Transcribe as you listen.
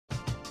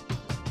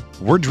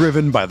We're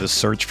driven by the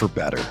search for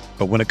better.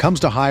 But when it comes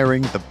to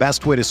hiring, the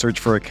best way to search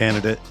for a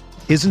candidate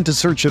isn't to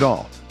search at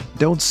all.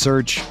 Don't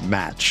search,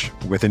 match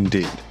with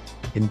Indeed.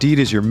 Indeed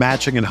is your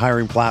matching and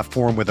hiring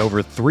platform with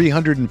over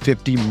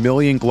 350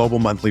 million global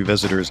monthly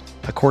visitors,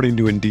 according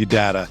to Indeed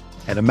data,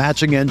 and a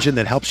matching engine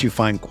that helps you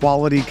find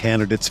quality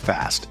candidates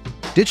fast.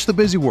 Ditch the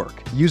busy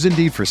work. Use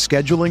Indeed for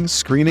scheduling,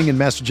 screening, and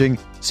messaging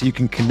so you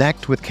can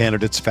connect with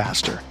candidates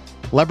faster.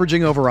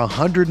 Leveraging over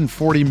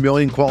 140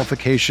 million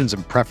qualifications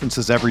and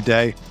preferences every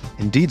day,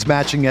 Indeed's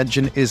matching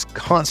engine is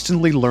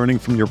constantly learning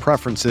from your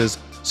preferences,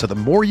 so the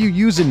more you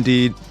use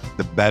Indeed,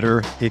 the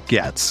better it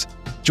gets.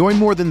 Join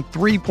more than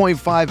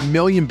 3.5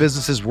 million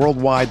businesses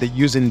worldwide that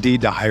use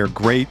Indeed to hire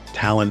great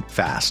talent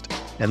fast.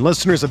 And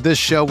listeners of this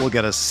show will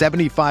get a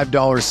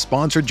 $75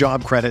 sponsored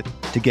job credit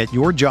to get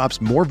your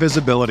jobs more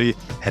visibility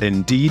at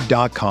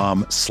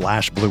Indeed.com/Blue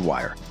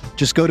Wire.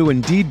 Just go to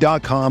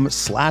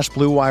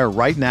Indeed.com/Blue Wire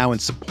right now and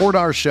support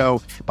our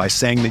show by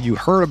saying that you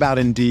heard about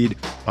Indeed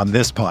on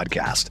this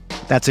podcast.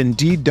 That's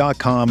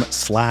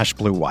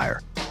Indeed.com/Blue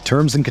Wire.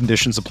 Terms and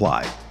conditions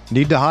apply.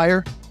 Need to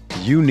hire?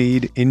 You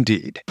need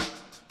Indeed.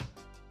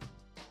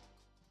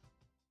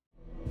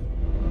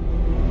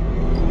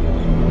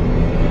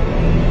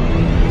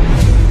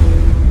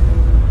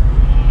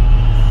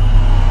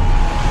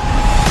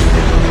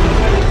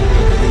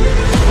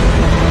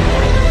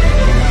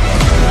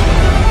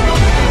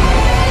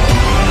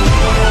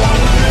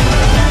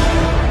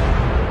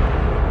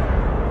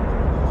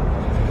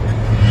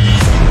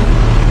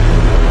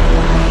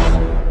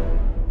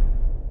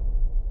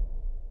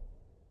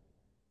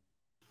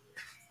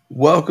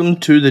 Welcome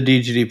to the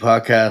DGD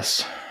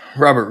podcast.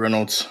 Robert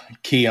Reynolds,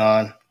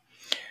 Keon.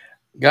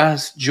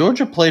 Guys,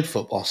 Georgia played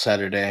football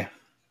Saturday.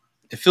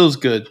 It feels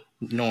good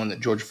knowing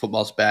that Georgia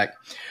football's back.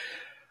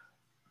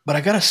 But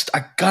I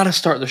gotta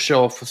start the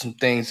show off with some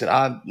things that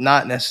I'm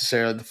not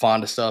necessarily the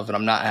fondest of and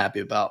I'm not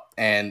happy about.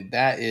 And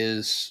that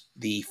is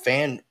the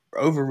fan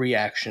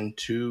overreaction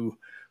to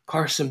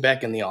Carson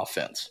Beck in the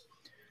offense.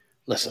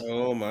 Listen.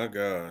 Oh my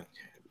God.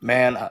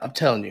 Man, I'm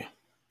telling you.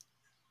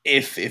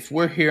 If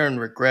we're hearing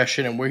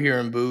regression and we're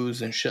hearing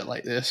boos and shit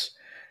like this,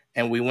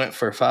 and we went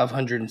for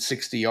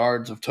 560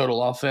 yards of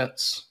total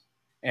offense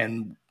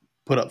and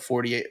put up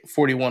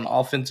 41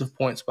 offensive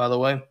points, by the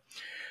way,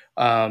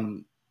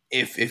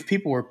 if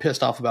people were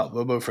pissed off about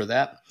Bobo for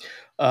that,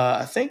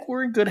 I think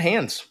we're in good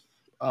hands.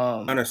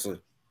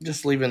 Honestly.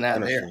 Just leaving that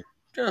there.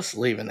 Just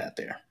leaving that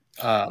there.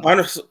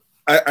 Honestly,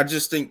 I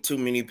just think too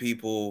many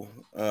people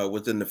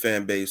within the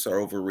fan base are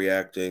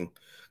overreacting.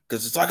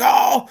 Because it's like,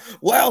 oh,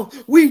 well,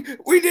 we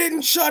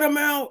didn't shut them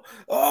out.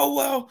 Oh,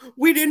 well,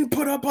 we didn't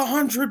put up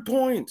 100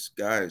 points.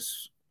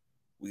 Guys,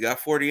 we got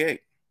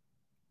 48.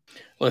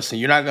 Listen,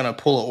 you're not going to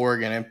pull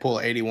Oregon and pull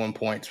 81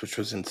 points, which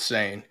was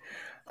insane.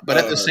 But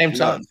at the same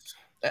time,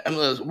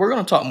 we're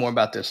going to talk more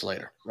about this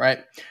later, right?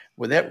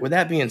 With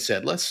that being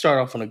said, let's start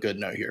off on a good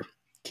note here.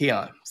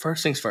 Keon,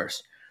 first things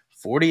first,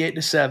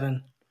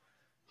 48-7,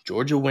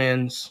 Georgia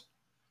wins.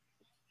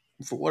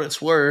 For what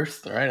it's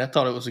worth, all right, I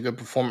thought it was a good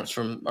performance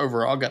from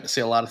overall. Got to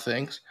see a lot of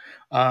things.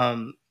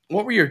 What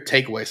were your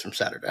takeaways from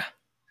Saturday,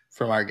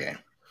 from our game?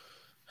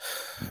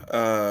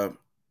 I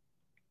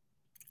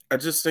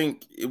just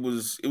think it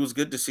was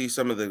good to see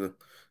some of the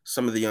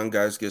young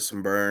guys get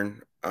some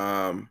burn.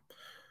 I've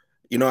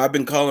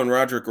been calling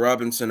Roderick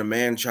Robinson a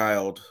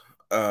man-child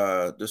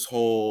this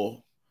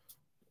whole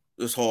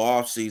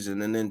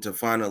offseason, and then to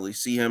finally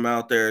see him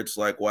out there, it's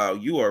like, wow,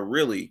 you are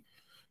really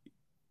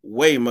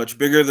way much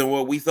bigger than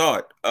what we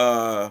thought.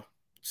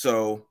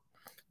 So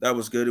that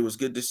was good. It was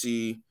good to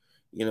see,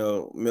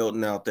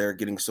 Milton out there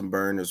getting some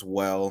burn as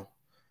well.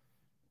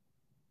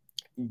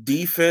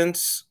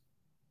 Defense,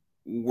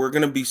 we're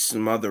going to be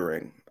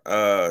smothering.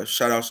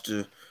 Shout outs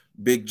to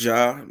Big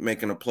Ja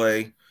making a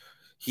play.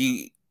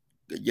 He,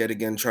 yet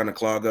again, trying to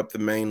clog up the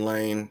main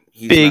lane.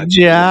 Big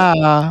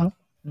Ja.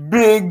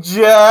 But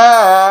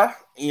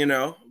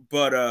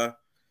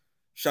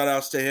shout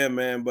outs to him,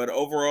 man. But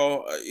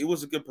overall, it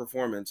was a good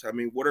performance. I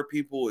mean, what are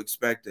people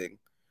expecting?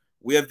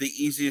 We have the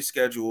easiest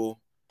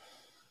schedule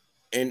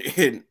in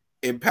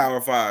Power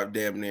 5,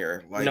 damn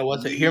near. Like, you know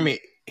what? Hear me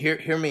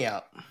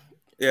out.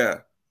 Yeah.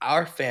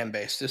 Our fan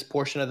base, this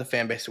portion of the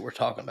fan base that we're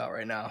talking about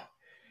right now,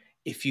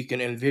 if you can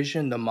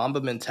envision the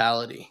Mamba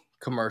Mentality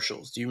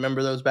commercials, do you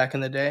remember those back in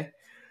the day?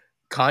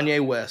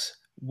 Kanye West,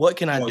 what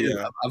can I do?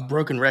 Yeah. I've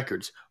broken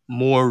records.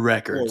 More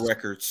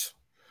records.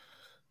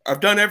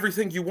 I've done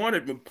everything you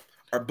wanted.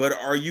 But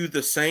are you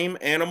the same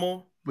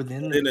animal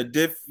in a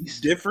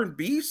different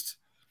beast?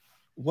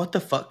 What the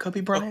fuck,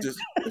 Cubby Bryant?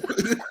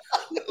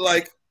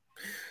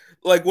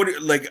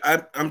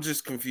 I'm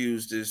just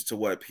confused as to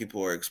what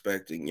people are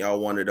expecting. Y'all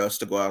wanted us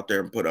to go out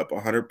there and put up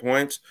 100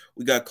 points.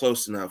 We got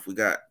close enough. We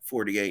got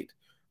 48.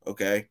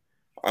 Okay.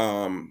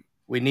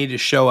 We need to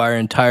show our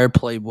entire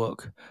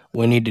playbook.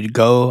 We need to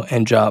go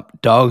and drop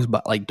dogs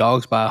by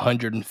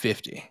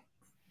 150.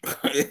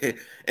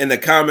 In the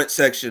comment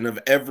section of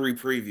every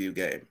preview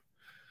game.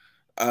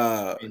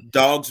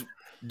 Dogs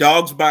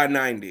by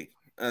 90.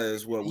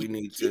 is what we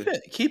need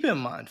to keep in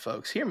mind,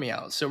 folks. Hear me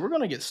out. So we're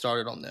going to get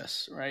started on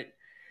this, right?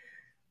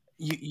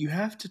 You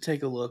have to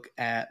take a look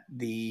at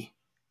the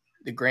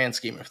grand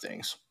scheme of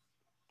things,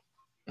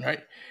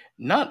 right?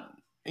 Not,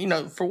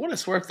 for what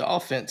it's worth, the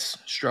offense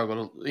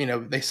struggled.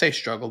 They say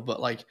struggled, but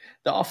like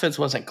the offense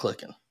wasn't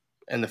clicking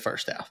in the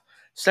first half.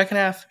 Second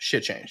half,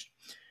 shit changed.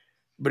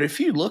 But if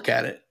you look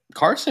at it,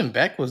 Carson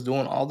Beck was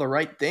doing all the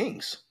right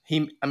things.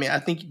 I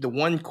think the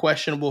one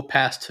questionable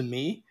pass to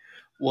me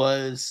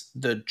was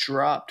the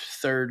dropped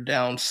third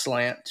down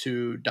slant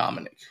to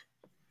Dominic.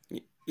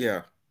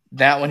 Yeah.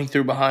 That one he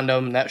threw behind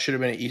him, that should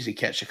have been an easy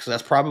catch because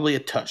that's probably a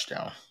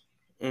touchdown.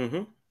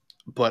 Mm-hmm.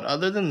 But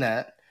other than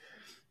that,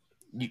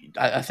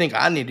 I think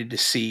I needed to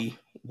see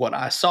what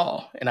I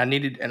saw, and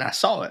I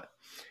saw it.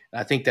 And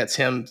I think that's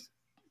him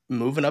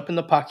moving up in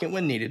the pocket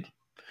when needed.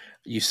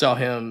 You saw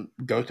him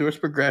go through his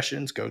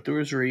progressions, go through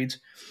his reads,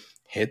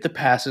 hit the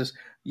passes.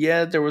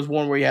 Yeah, there was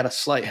one where he had a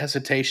slight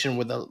hesitation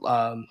with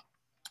a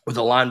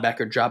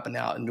linebacker dropping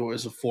out, and there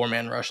was a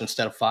 4-man rush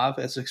instead of 5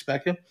 as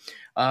expected.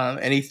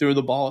 And he threw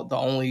the ball.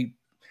 The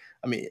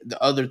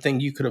other thing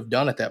you could have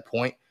done at that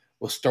point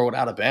was throw it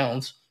out of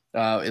bounds.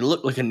 It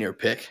looked like a near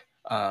pick.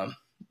 The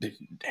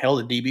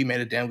DB made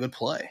a damn good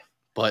play.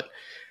 But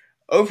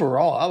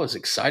overall, I was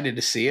excited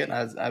to see it.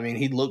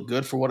 He looked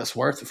good for what it's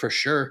worth, for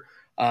sure.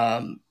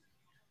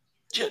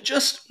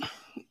 Just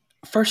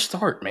first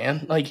start,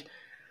 man. Like,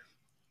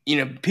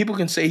 people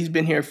can say he's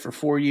been here for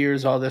 4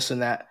 years, all this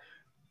and that.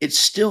 It's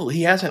still,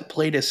 he hasn't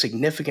played a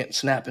significant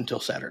snap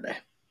until Saturday.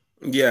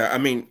 Yeah,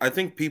 I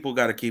think people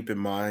got to keep in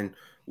mind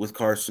with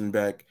Carson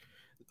Beck,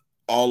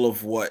 all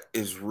of what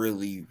is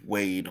really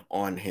weighed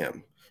on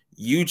him.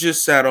 You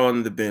just sat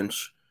on the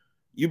bench.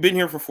 You've been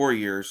here for 4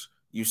 years.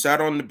 You sat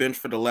on the bench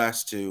for the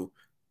last two.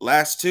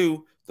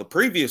 The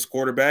previous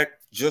quarterback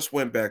just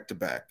went back to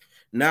back.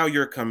 Now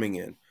you're coming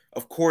in.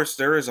 Of course,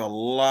 there is a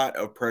lot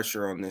of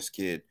pressure on this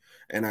kid,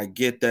 and I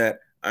get that.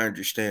 I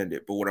understand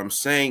it. But what I'm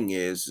saying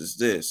is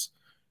this.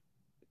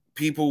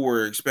 People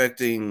were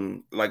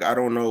expecting, like, I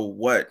don't know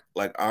what,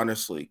 like,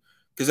 honestly,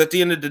 because at the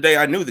end of the day,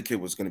 I knew the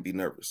kid was going to be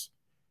nervous.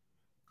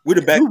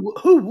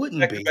 Who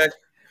wouldn't be?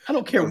 I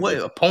don't care what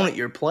opponent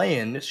you're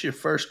playing. It's your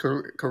first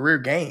career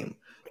game.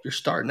 You're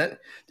starting it.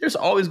 There's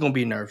always going to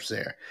be nerves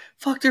there.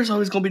 There's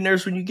always going to be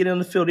nerves when you get on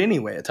the field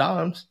anyway at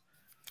times.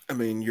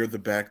 You're the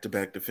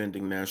back-to-back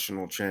defending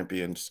national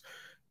champions.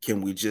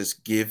 Can we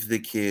just give the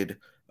kid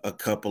a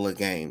couple of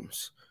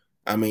games?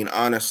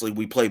 Honestly,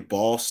 we play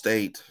Ball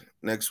State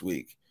next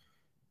week.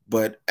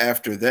 But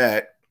after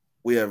that,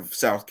 we have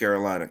South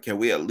Carolina. Can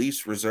we at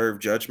least reserve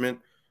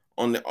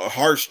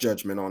harsh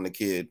judgment on the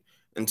kid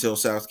until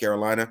South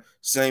Carolina?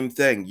 Same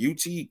thing.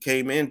 UT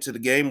came into the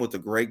game with a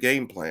great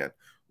game plan.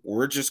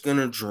 We're just going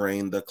to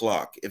drain the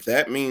clock. If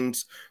that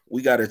means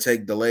we got to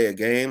take delay of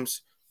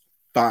games,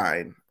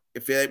 fine.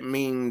 If that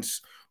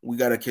means we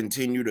got to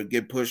continue to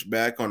get pushed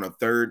back on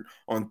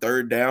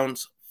third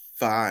downs,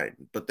 fine.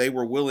 But they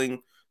were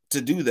willing to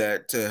do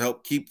that to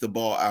help keep the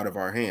ball out of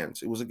our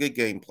hands. It was a good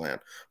game plan.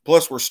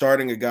 Plus, we're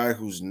starting a guy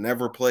who's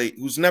never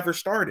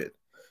started.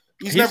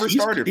 He's never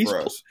started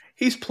for us.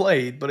 He's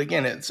played, but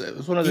again, it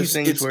was one of those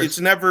things where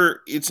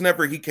it's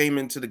never he came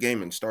into the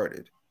game and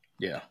started.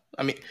 Yeah,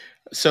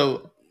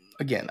 so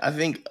again, I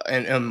think,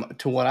 and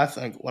to what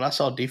I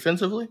saw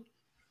defensively,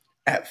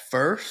 at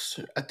first,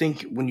 I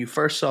think when you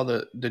first saw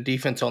the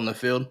defense on the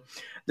field,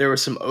 there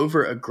was some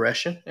over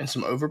aggression and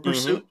some over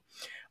pursuit.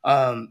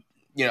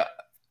 Mm-hmm.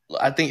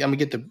 I think I'm gonna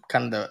get the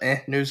kind of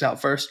the news out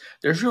first.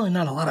 There's really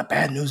not a lot of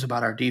bad news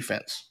about our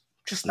defense,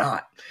 just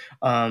not.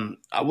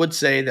 I would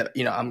say that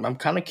I'm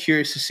kind of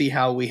curious to see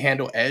how we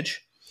handle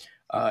edge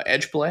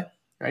play,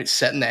 right?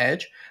 Setting the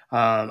edge.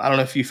 I don't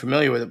know if you're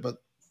familiar with it, but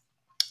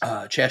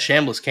Chad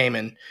Chambliss came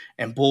in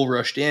and bull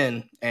rushed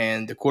in,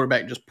 and the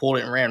quarterback just pulled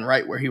it and ran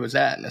right where he was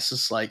at. And it's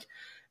just like,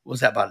 was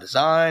that by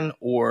design,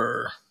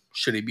 or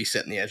should he be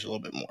setting the edge a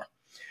little bit more?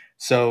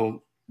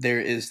 So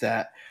there is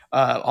that.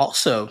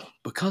 Also,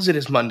 because it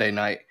is Monday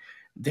night,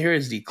 there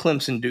is the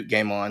Clemson Duke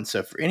game on.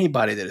 So for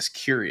anybody that is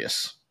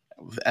curious,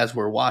 as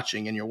we're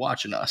watching and you're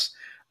watching us,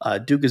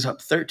 Duke is up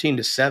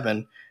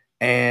 13-7.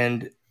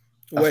 And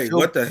wait,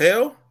 what the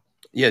hell?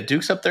 Yeah,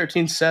 Duke's up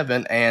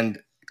 13-7, and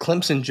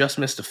Clemson just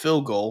missed a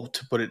field goal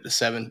to put it to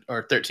 7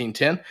 or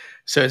 13-10.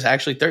 So it's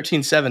actually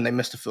 13-7. They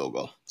missed a field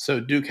goal. So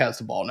Duke has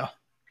the ball now.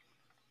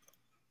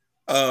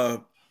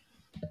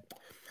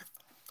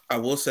 I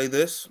will say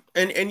this,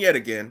 and yet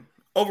again,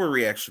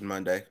 overreaction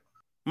Monday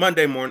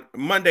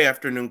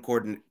afternoon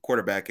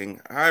quarterbacking,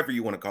 however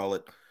you want to call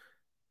it.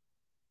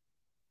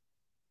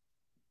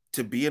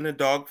 To be in a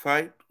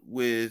dogfight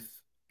with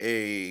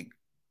a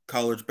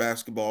college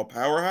basketball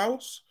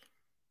powerhouse,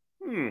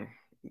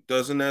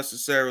 doesn't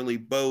necessarily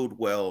bode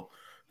well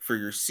for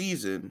your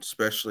season,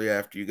 especially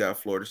after you got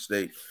Florida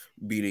State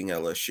beating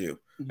LSU.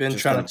 Been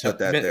trying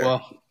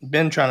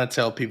to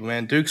tell people,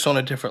 man, Duke's on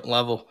a different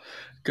level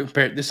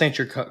compared. This ain't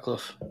your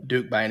Cutcliffe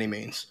Duke by any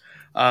means.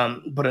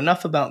 But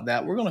enough about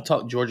that. We're going to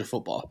talk Georgia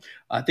football.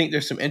 I think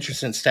there's some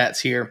interesting stats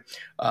here.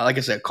 Like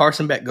I said,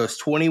 Carson Beck goes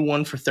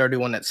 21 for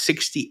 31. That's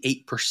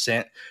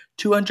 68%,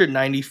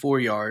 294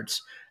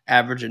 yards,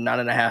 average of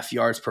 9.5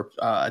 yards per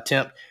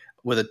attempt,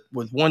 with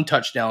one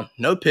touchdown,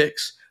 no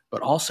picks,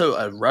 but also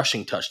a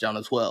rushing touchdown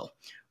as well.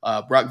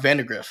 Brock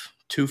Vandegrift,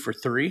 2 for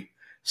 3,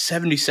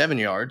 77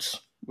 yards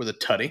with a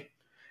tutty.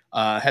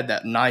 Had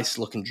that nice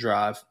looking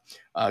drive.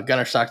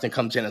 Gunnar Stockton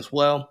comes in as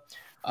well.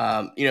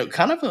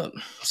 Kind of a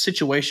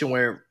situation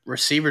where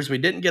receivers, we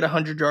didn't get a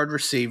 100-yard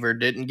receiver,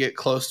 didn't get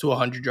close to a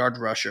 100-yard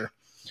rusher.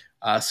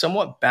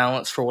 Somewhat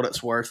balanced for what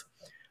it's worth.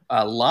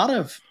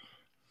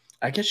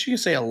 I guess you could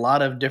say a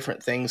lot of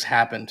different things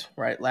happened,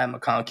 right? Ladd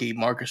McConkey,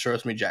 Marcus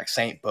Rosemary, Jack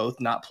Saint, both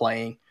not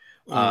playing.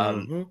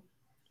 So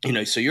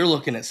you're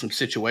looking at some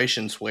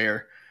situations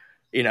where,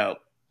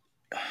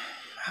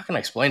 how can I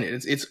explain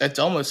it? It's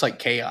almost like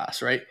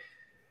chaos, right?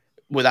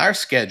 With our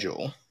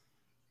schedule,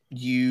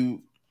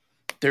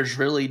 there's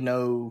really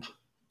no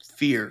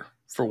fear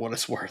for what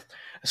it's worth,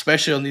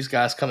 especially on these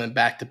guys coming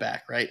back to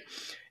back, right?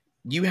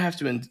 You have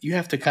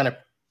to kind of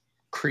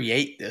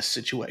create this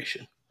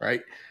situation,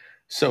 right?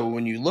 So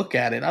when you look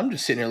at it, I'm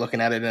just sitting here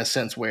looking at it in a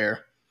sense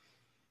where,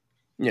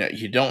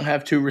 you don't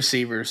have two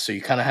receivers, so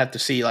you kind of have to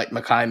see like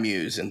Mekhi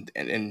Muse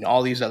and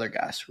all these other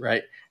guys,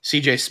 right?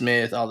 CJ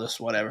Smith, all this,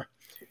 whatever.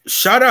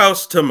 Shout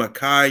outs to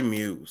Mekhi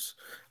Muse.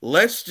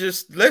 Let's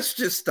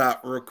just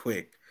stop real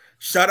quick.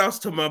 Shout outs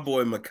to my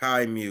boy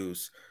Mekhi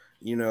Muse.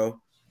 The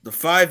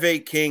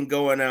 5'8" king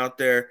going out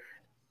there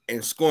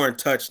and scoring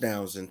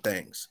touchdowns and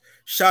things.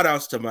 Shout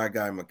outs to my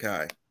guy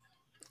Mekhi.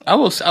 I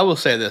will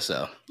say this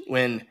though.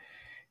 When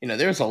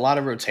there's a lot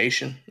of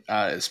rotation,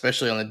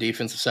 especially on the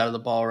defensive side of the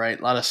ball, right?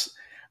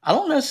 I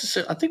don't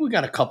necessarily. I think we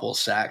got a couple of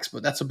sacks,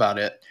 but that's about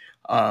it.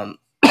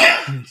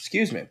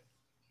 Excuse me.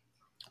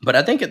 But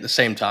I think at the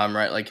same time,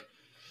 right? Like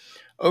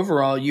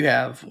overall, you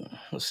have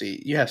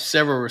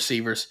several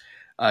receivers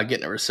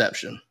getting a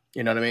reception.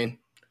 You know what I mean?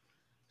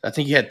 I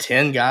think you had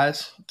 10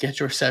 guys get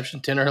your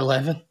reception, 10 or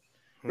 11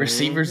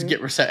 receivers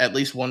get at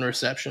least one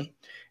reception,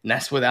 and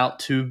that's without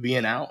two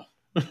being out.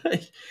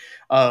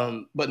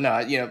 But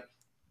no,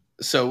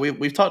 so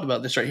we've talked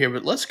about this right here,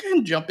 but let's go ahead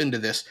and jump into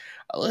this.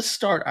 Let's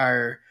start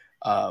our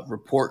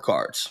report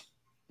cards,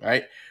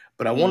 right?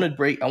 But I want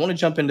to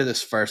jump into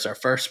this first, our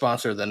first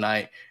sponsor of the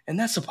night, and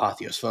that's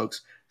Apotheos,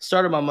 folks.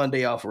 Started my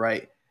Monday off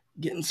right,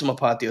 getting some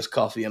Apotheos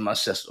coffee in my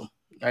system,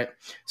 right?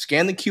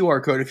 Scan the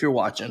QR code if you're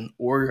watching,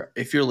 or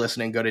if you're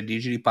listening, go to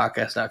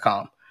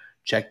dgdpodcast.com.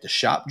 Check the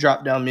shop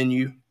drop-down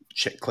menu,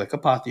 click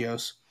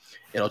Apotheos.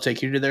 It'll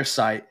take you to their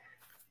site.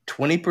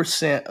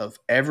 20% of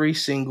every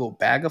single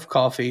bag of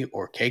coffee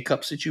or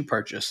K-Cups that you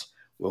purchase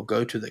will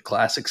go to the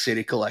Classic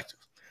City Collective.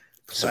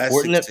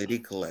 City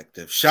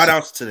Collective. Shout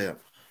outs to them.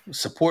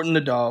 Supporting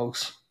the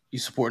dogs. You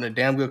supporting a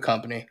damn good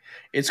company.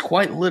 It's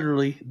quite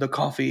literally the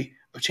coffee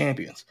of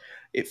champions.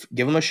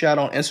 Give them a shout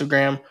on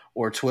Instagram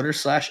or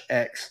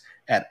Twitter/X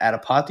at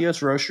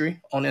Apotheos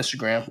Roastery on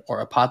Instagram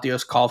or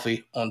Apotheos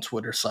Coffee on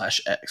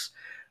Twitter/X.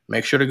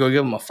 Make sure to go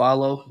give them a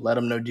follow. Let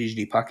them know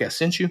DGD Podcast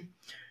sent you.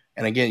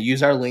 And again,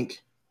 use our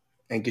link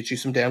and get you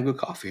some damn good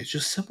coffee. It's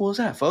just simple as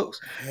that,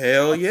 folks.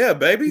 Hell yeah,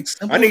 baby.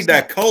 I need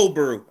that cold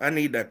brew. I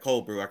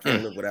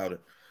can't live without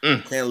it.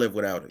 Can't live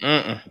without it.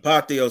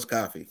 Apotheos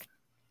coffee.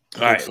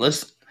 All right,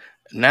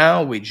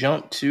 now we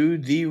jump to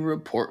the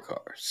report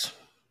cards.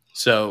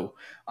 So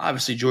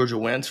obviously Georgia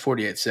wins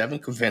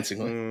 48-7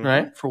 convincingly,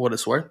 right? For what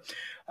it's worth.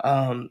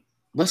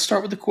 Let's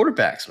start with the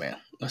quarterbacks, man.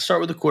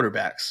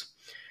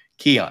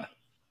 Keon,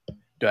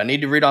 do I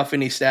need to read off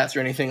any stats or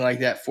anything like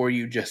that for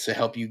you just to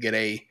help you get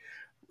a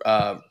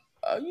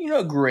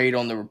grade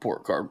on the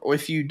report card? Or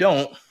if you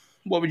don't,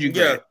 what would you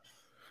grade?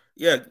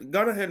 Yeah,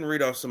 go ahead and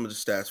read off some of the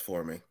stats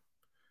for me,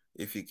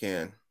 if you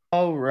can.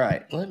 All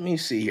right, let me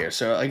see here.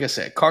 So, like I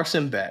said,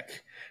 Carson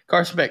Beck,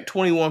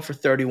 21 for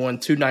 31,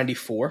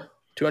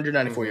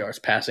 294 yards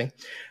passing,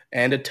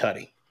 and a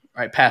tutty,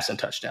 right, passing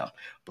touchdown.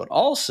 But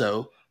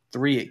also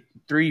three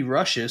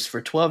rushes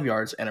for 12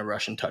 yards and a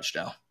rushing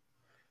touchdown.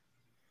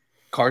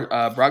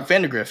 Brock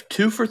Vandegrift,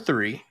 2 for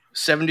 3,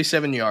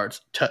 77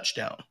 yards,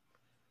 touchdown.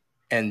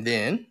 And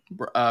then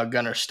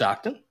Gunnar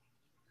Stockton,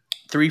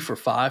 3 for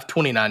 5,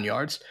 29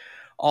 yards.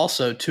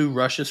 Also 2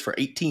 rushes for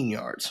 18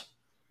 yards.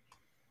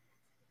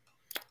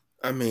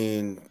 I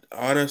mean,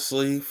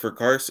 honestly, for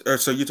Carson,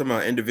 so you're talking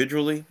about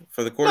individually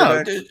for the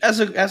quarterback? No,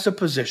 as a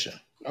position,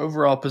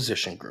 overall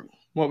position group.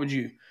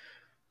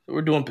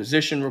 We're doing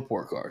position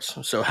report cards.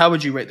 So how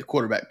would you rate the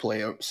quarterback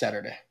play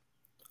Saturday?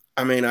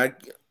 I mean,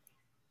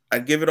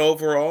 I'd give it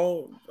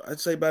overall, I'd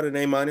say about an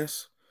A-.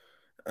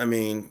 I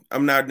mean,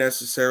 I'm not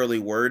necessarily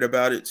worried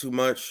about it too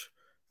much.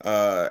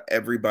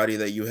 Everybody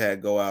that you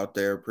had go out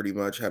there pretty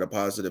much had a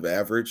positive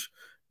average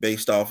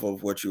based off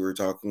of what you were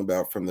talking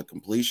about from the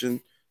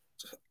completion.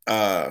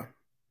 Yeah,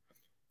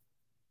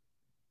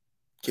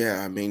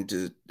 I mean,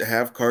 to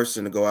have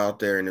Carson to go out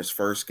there in his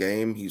first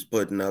game, he's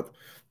putting up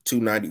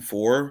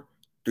 294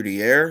 through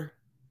the air.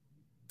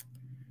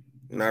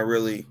 Not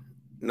really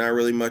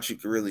much you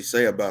could really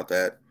say about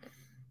that.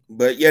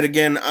 But yet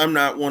again, I'm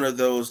not one of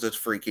those that's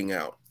freaking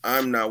out.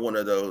 I'm not one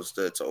of those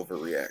that's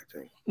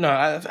overreacting. No,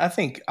 I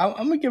think I'm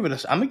gonna give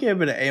it I'm gonna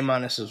give it an A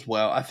minus as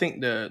well. I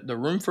think the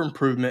room for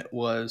improvement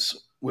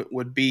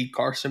would be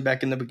Carson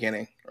Beck in the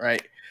beginning,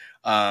 right?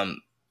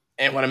 Um,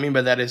 and what I mean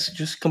by that is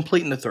just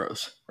completing the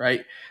throws,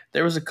 right?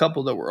 There was a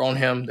couple that were on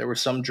him. There were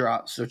some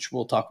drops, which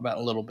we'll talk about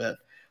in a little bit.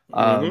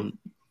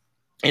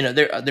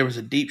 Mm-hmm. There was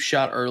a deep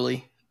shot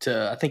early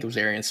to I think it was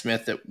Arian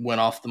Smith that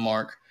went off the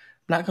mark.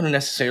 I'm not going to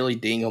necessarily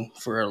ding him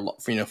for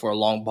a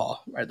long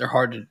ball, right? They're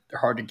hard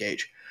to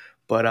gauge,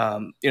 but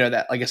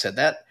that like I said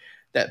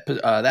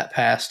that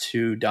pass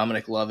to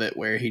Dominic Lovett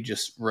where he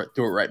just threw it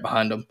right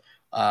behind him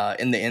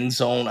in the end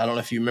zone. I don't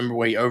know if you remember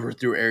where he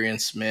overthrew Arian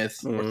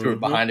Smith or threw it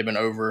behind him and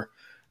over,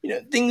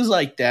 things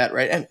like that,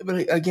 right?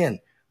 But again,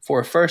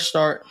 for a first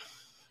start,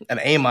 an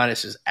A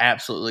minus is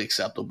absolutely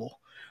acceptable.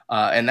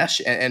 And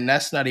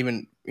that's not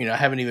even, I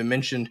haven't even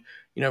mentioned,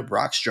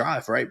 Brock's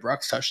drive, right?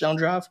 Brock's touchdown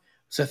drive.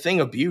 It's a thing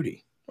of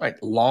beauty, right?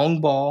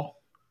 Long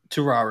ball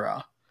to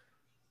Rara,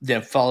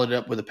 then followed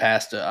up with a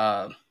pass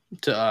to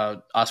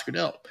Oscar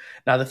Delp.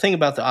 Now, the thing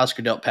about the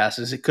Oscar Delp pass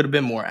is it could have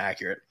been more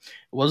accurate.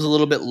 It was a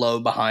little bit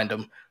low behind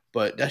him,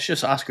 but that's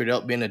just Oscar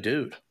Delp being a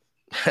dude.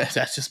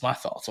 That's just my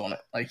thoughts on it.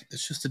 Like,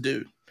 it's just a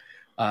dude.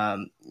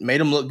 Made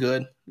him look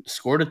good,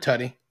 scored a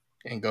tutty,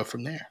 and go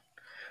from there.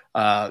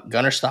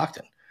 Gunnar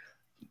Stockton,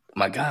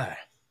 my guy,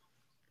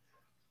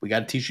 we got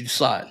to teach you to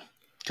slide.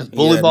 Because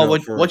bully ball,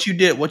 what you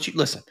did,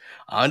 listen,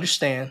 I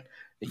understand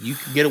that you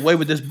can get away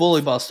with this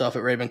bully ball stuff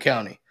at Raven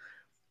County,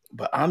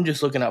 but I'm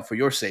just looking out for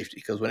your safety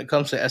because when it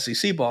comes to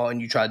SEC ball and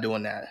you try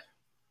doing that,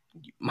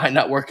 it might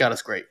not work out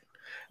as great.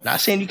 Not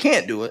saying you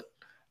can't do it.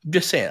 I'm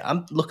just saying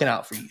I'm looking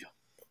out for you.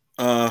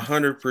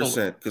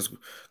 100%.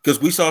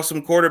 Because we saw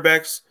some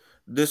quarterbacks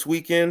this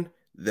weekend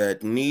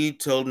that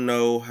need to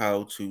know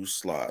how to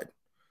slide.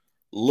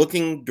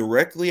 Looking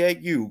directly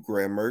at you,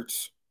 Graham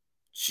Mertz.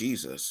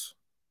 Jesus.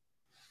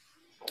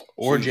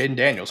 Or Jaden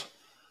Daniels.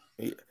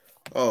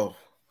 Oh.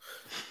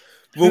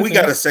 Well, we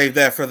got to save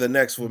that for the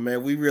next one,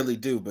 man. We really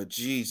do. But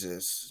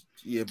Jesus.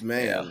 Yeah,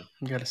 man. Yeah,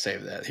 you got to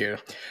save that here.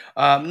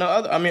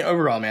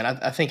 Overall, man,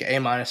 I think A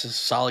minus is a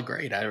solid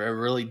grade. I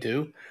really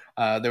do.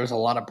 There was a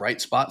lot of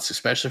bright spots,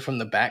 especially from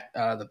the back,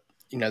 the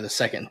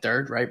second and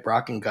third, right?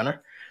 Brock and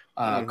Gunnar.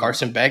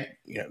 Carson Beck,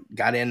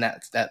 got in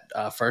that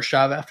first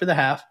drive after the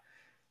half.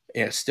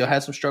 Still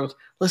had some struggles.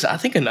 Listen, I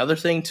think another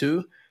thing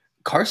too,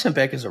 Carson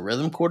Beck is a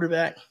rhythm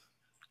quarterback,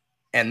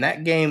 and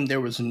that game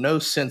there was no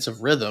sense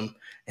of rhythm,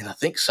 and I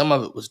think some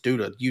of it was due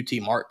to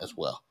UT Martin as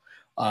well.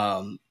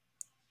 I'm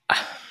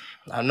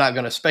not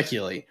going to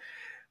speculate,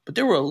 but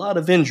there were a lot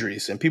of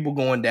injuries and people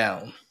going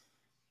down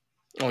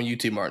on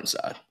UT Martin's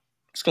side.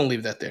 Just going to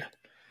leave that there.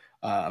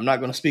 I'm not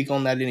going to speak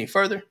on that any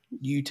further.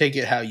 You take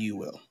it how you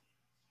will.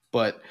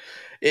 But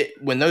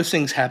when those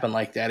things happen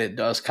like that, it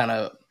does kind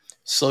of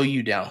slow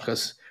you down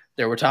because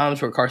there were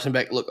times where Carson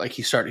Beck looked like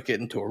he started to get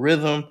into a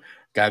rhythm,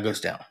 guy goes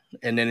down,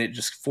 and then it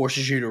just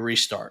forces you to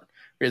restart.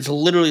 It's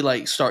literally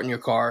like starting your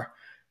car,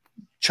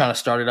 trying to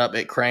start it up,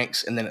 it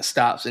cranks, and then it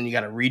stops, and you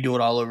got to redo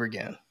it all over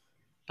again,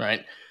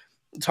 right?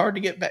 It's hard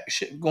to get back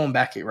going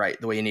back it right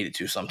the way you need it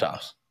to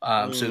sometimes.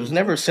 So it was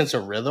never a sense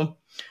of rhythm.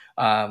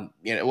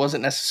 It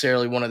wasn't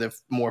necessarily one of the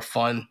more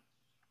fun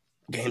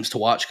games to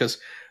watch because,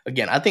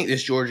 again, I think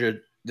this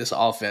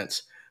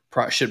offense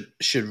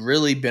should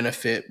really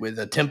benefit with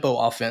a tempo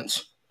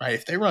offense, right?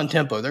 If they run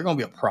tempo, they're going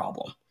to be a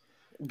problem.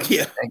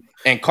 Yeah.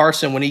 And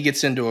Carson, when he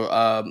gets into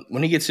a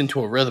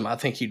rhythm, I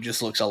think he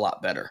just looks a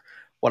lot better.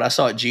 What I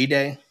saw at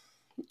G-Day,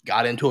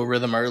 got into a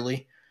rhythm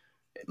early.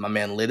 My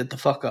man lit it the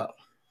fuck up.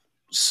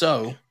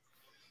 So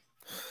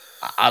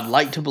I'd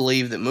like to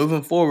believe that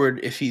moving forward,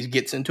 if he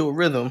gets into a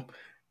rhythm,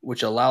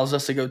 which allows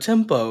us to go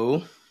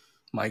tempo,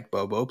 Mike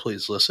Bobo,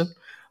 please listen.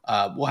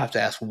 We'll have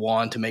to ask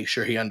Juan to make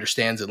sure he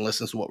understands and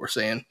listens to what we're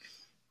saying.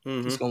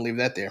 Just going to leave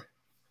that there.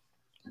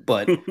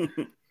 But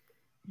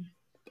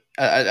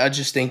I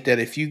just think that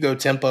if you go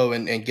tempo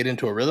and get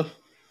into a rhythm,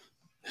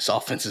 this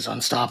offense is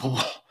unstoppable.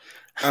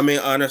 I mean,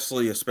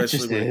 honestly,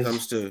 especially when it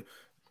comes to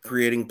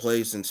creating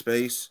plays in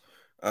space,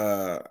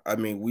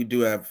 we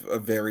do have a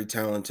very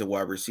talented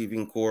wide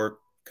receiving core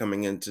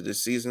coming into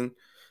this season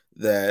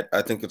that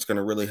I think it's going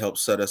to really help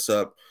set us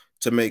up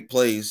to make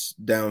plays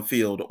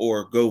downfield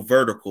or go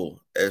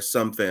vertical, as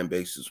some fan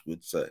bases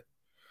would say.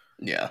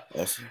 Yeah.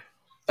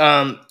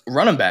 Awesome.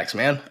 Running backs,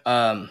 man.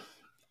 I'm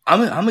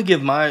gonna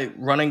give my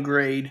running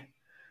grade,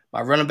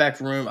 my running back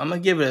room. I'm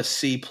gonna give it a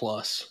C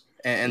plus.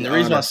 And the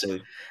reason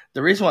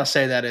why I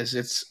say that is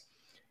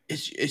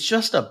it's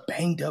just a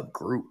banged up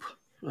group,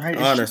 right?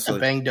 It's just a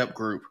banged up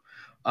group.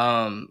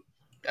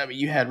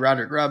 You had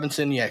Roderick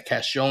Robinson, you had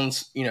Cash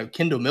Jones,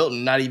 Kendall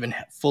Milton, not even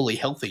fully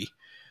healthy,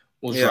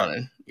 was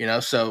running.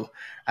 So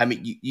I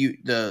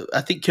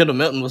think Kendall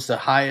Milton was the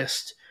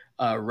highest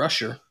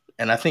rusher,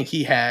 and I think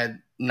he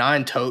had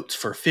 9 totes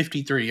for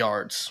 53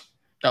 yards.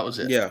 That was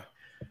it. Yeah.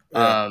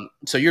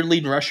 So your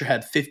leading rusher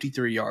had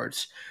 53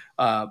 yards.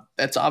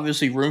 That's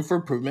obviously room for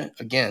improvement.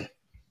 Again,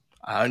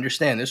 I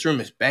understand this room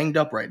is banged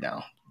up right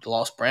now. You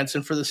lost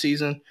Branson for the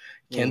season.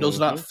 Kendall's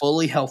not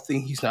fully healthy.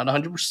 He's not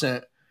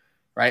 100%,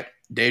 right?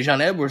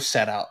 Dejon Edwards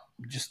sat out,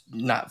 just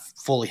not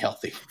fully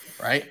healthy,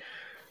 right?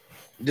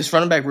 This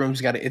running back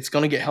room's it's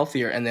going to get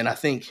healthier. And then I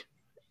think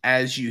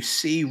as you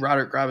see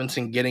Roderick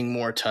Robinson getting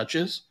more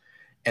touches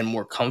and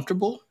more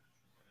comfortable,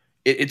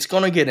 it's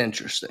going to get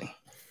interesting.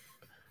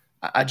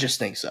 I just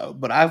think so.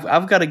 But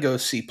I've got to go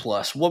C+.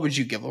 What would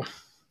you give him?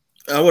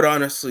 I would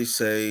honestly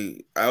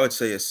say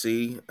a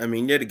C. I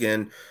mean, yet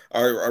again,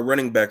 our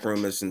running back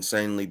room is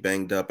insanely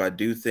banged up. I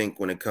do think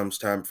when it comes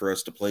time for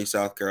us to play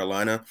South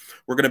Carolina,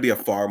 we're going to be a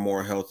far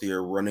more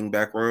healthier running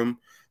back room.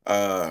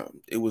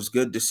 It was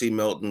good to see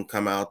Milton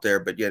come out there,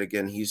 but yet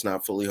again, he's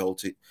not fully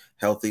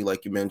healthy,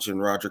 like you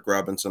mentioned. Roderick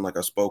Robinson, like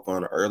I spoke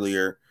on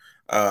earlier.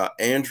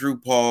 Andrew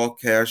Paul,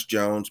 Cash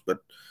Jones,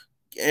 but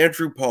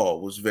Andrew Paul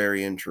was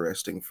very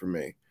interesting for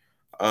me.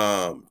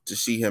 To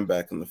see him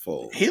back in the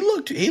fold. He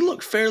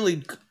looked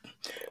fairly.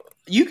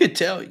 You could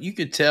tell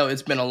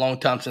it's been a long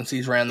time since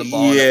he's ran the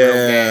ball in a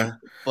real game.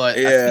 But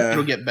I think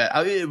it'll get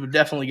better. It would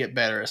definitely get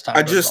better as time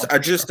goes on. I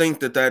just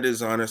think that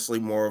is honestly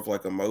more of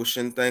like a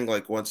motion thing.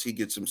 Like once he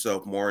gets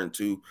himself more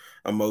into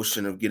a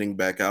motion of getting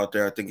back out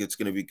there, I think it's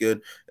going to be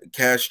good.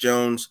 Cash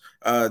Jones,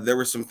 there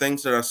were some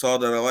things that I saw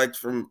that I liked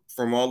from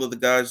all of the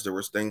guys. There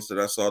was things that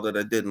I saw that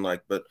I didn't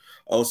like, but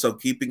also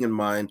keeping in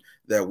mind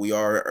that we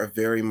are a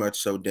very much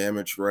so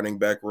damaged running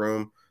back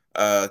room.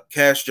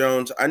 Cash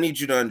Jones, I need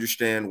you to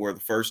understand where the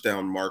first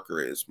down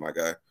marker is, my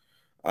guy.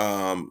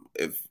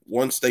 If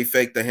once they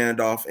fake the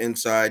handoff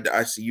inside,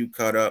 I see you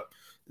cut up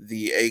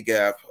the A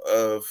gap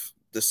of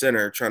the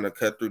center trying to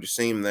cut through the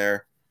seam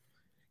there.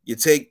 You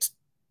take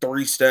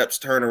 3 steps,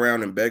 turn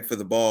around and beg for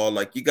the ball.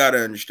 Like you got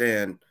to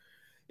understand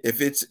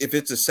if it's a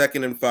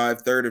 2nd and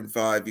 5, 3rd and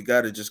 5, you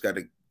got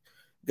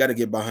to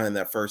get behind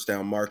that first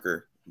down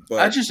marker. But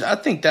I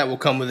think that will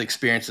come with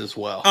experience as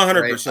well.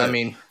 100%. Right? I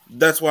mean,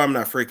 that's why I'm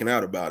not freaking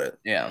out about it.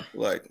 Yeah,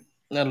 like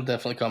that'll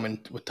definitely come in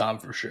with time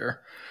for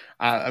sure.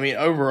 I mean,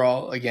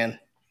 overall, again,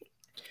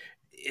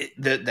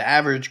 the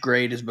average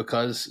grade is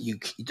because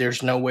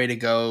there's no way to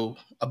go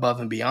above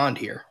and beyond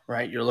here,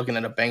 right? You're looking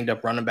at a banged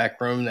up running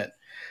back room that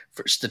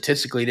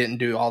statistically didn't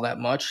do all that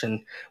much, and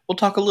we'll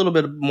talk a little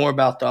bit more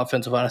about the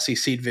offensive line. I see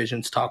Seed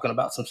Vision's talking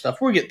about some stuff.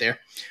 We'll get there,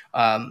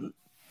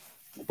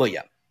 but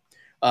yeah,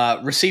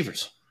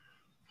 receivers.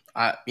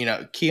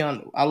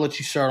 Keon, I'll let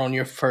you start on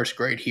your first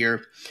grade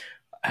here.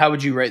 How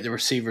would you rate the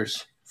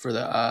receivers for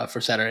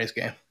Saturday's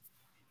game?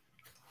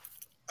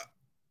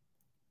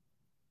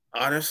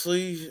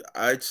 Honestly,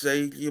 I'd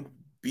say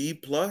B+,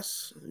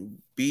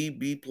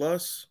 B+.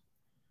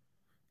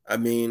 I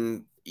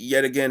mean,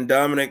 yet again,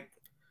 Dominic,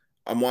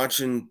 I'm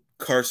watching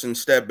Carson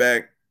step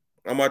back.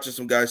 I'm watching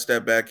some guys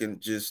step back and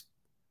just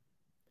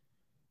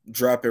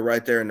drop it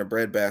right there in the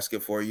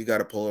breadbasket for you. You got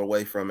to pull it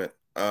away from it.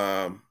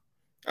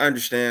 I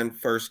understand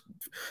first.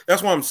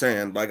 That's what I'm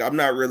saying. Like, I'm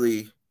not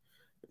really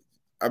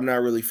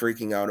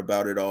freaking out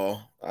about it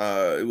all.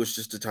 It was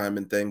just a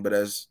timing thing. But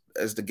as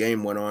the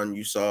game went on,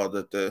 you saw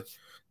that the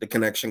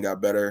connection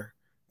got better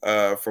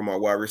from our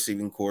wide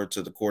receiving core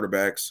to the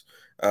quarterbacks.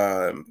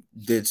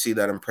 Did see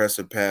that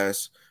impressive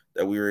pass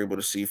that we were able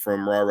to see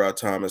from Ra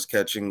Thomas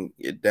catching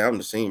it down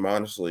the seam,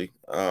 honestly.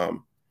 I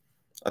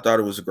thought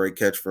it was a great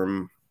catch from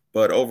him.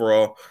 But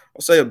overall,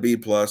 I'll say a B+.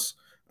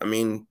 I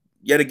mean,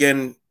 yet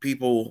again,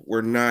 people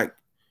were not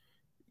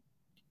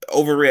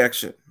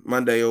overreaction.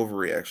 Monday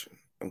overreaction,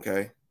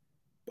 okay?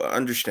 But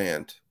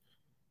understand,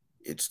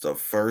 it's the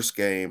first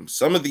game.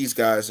 Some of these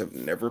guys have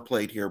never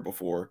played here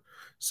before.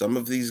 Some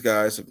of these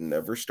guys have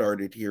never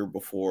started here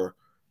before.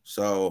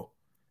 So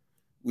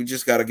we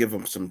just got to give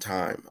them some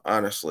time,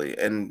 honestly.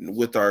 And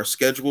with our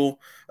schedule,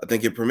 I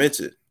think it permits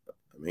it.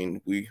 I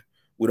mean, we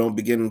don't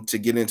begin to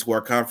get into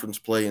our conference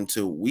play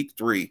until week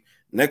 3.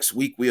 Next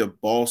week, we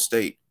have Ball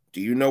State.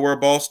 Do you know where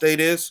Ball State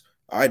is?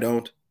 I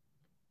don't.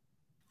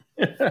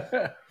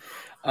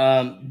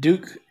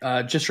 Duke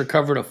just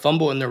recovered a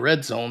fumble in the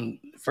red zone.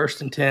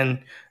 1st and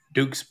 10,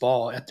 Duke's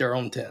ball at their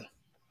own 10.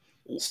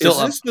 Still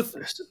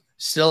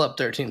up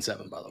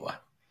 13-7, by the way.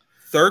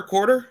 Third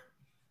quarter?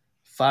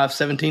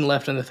 5:17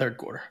 left in the third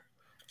quarter.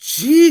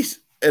 Jeez.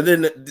 And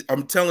then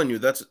I'm telling you,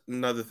 that's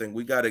another thing.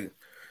 We got to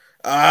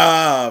 –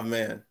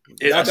 man.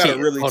 Y'all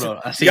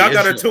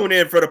got to tune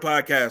in for the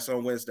podcast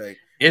on Wednesday.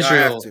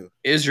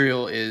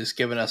 Israel is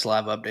giving us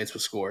live updates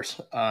with scores.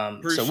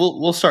 So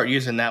we'll start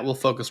using that. We'll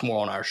focus more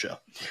on our show.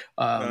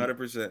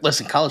 100%.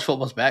 Listen, college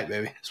football's back,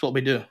 baby. That's what we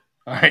do.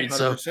 All right,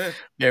 100%. So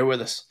bear with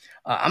us.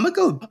 I'm going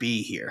to go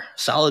B here,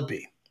 solid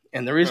B.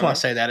 And the reason why I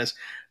say that is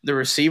the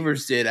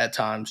receivers did at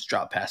times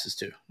drop passes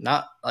too.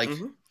 Not like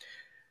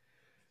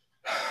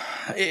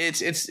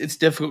it's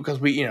difficult because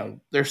we,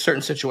 there's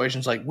certain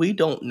situations like we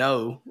don't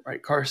know,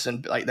 right?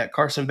 Carson, like that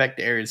Carson Beck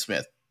to Arian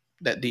Smith,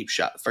 that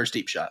first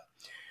deep shot.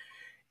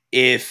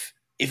 If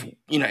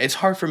it's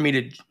hard for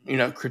me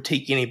to,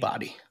 critique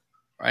anybody,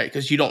 right?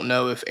 Because you don't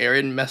know if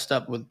Arian messed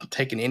up with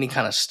taking any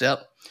kind of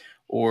step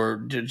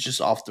or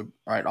just off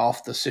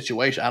the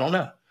situation. I don't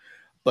know.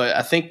 But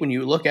I think when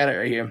you look at it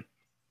right here,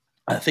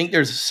 I think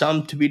there's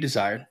some to be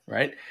desired,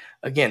 right?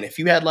 Again, if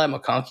you had like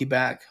McConkey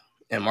back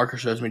and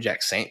Marcus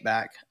Rosemy-Jacksaint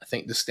back, I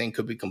think this thing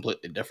could be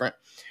completely different.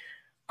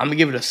 I'm going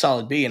to give it a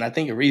solid B, and I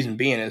think the reason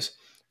being is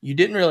you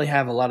didn't really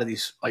have a lot of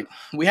these. Like,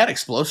 we had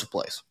explosive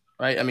plays,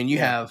 right? I mean, you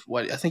have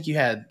I think you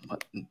had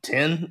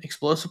 10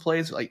 explosive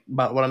plays. Like,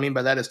 but what I mean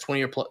by that is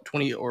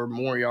 20 or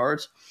more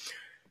yards.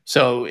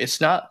 So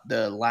it's not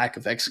the lack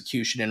of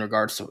execution in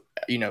regards to,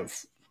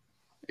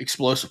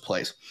 explosive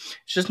plays.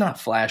 It's just not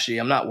flashy.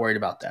 I'm not worried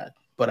about that.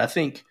 But I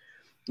think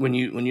when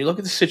you look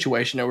at the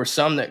situation, there were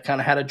some that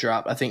kind of had a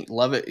drop. I think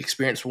Lovett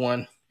experienced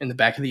one in the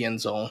back of the end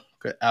zone,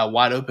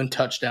 wide open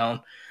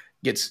touchdown,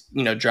 gets,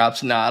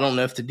 drops. Now, I don't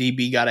know if the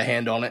DB got a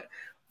hand on it.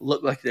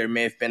 Looked like there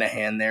may have been a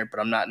hand there, but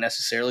I'm not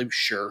necessarily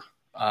sure.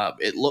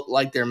 It looked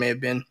like there may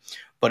have been,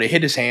 but it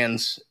hit his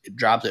hands. It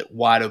dropped it,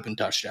 wide open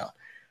touchdown.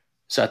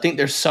 So I think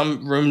there's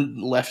some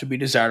room left to be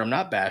desired. I'm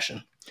not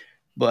bashing.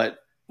 But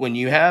when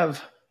you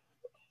have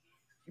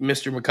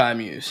Mr. Mekhi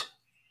Mews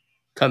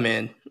come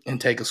in and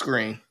take a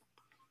screen,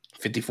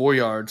 54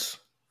 yards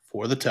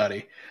for the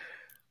tutty,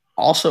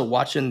 also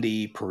watching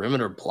the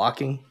perimeter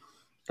blocking,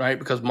 right?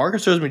 Because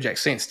Marcus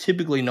Rosemy-Jacksaint's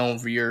typically known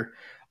for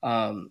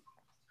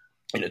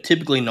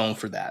typically known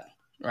for that,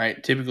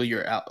 right? Typically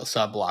your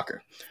outside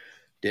blocker.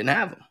 Didn't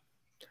have him.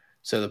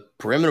 So the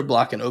perimeter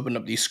blocking opened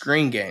up these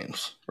screen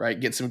games, right?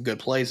 Get some good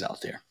plays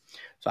out there.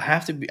 So I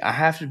have to be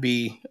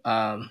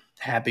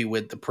happy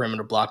with the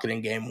perimeter blocking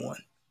in game one.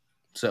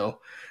 So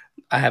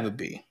I have a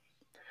B.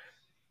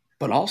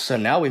 But also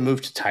now we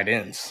move to tight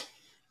ends,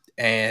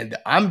 and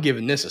I'm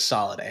giving this a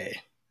solid A.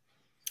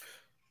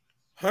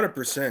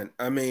 100%.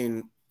 I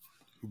mean,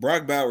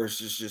 Brock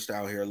Bowers is just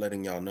out here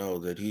letting y'all know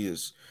that he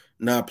is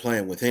not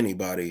playing with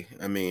anybody.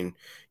 I mean,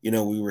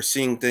 we were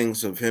seeing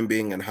things of him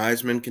being in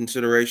Heisman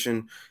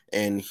consideration,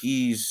 and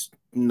he's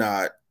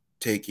not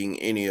taking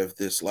any of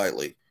this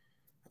lightly.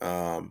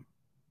 Shout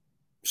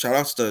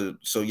outs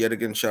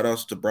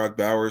to Brock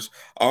Bowers.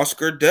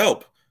 Oscar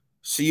Delp,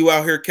 see you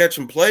out here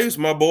catching plays,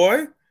 my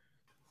boy.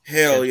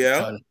 Hell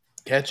yeah.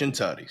 Catching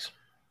tutties.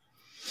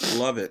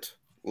 Love it.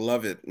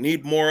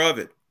 Need more of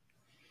it.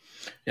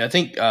 Yeah, I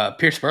think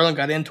Pierce Spurlin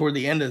got in toward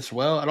the end as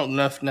well. I don't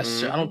know if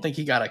necessarily. I don't think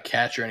he got a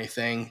catch or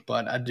anything,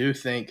 but I do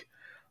think.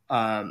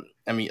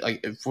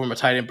 Like from a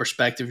tight end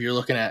perspective, you're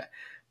looking at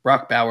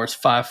Brock Bowers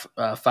five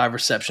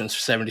receptions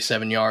for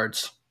 77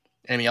 yards,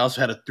 and he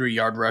also had a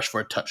 3-yard rush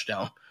for a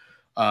touchdown.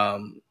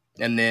 And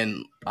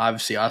then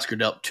obviously Oscar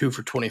Delp 2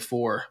 for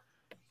 24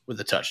 with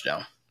a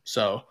touchdown.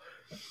 So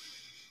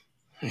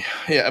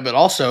yeah, but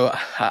also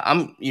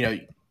I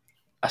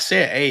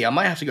say an A. I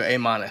might have to go A-.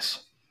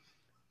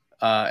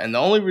 And the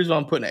only reason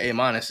I'm putting an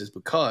A- is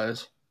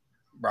because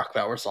Brock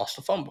Bowers lost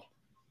a fumble.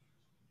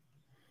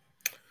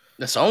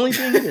 That's the only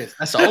thing it is.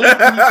 That's the only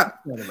thing I'm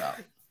talking about.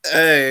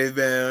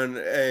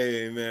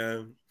 Hey,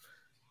 man.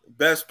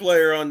 Best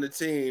player on the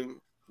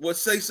team.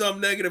 Say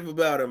something negative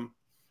about him.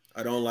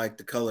 I don't like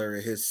the color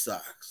of his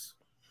socks.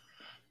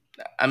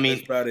 I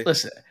mean,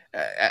 listen,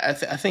 I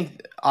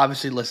think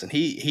obviously, listen,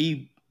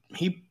 he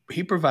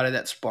provided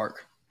that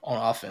spark on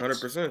offense,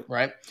 100%,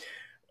 right?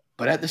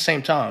 But at the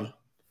same time,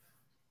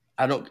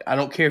 I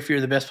don't care if you're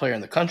the best player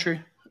in the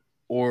country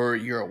or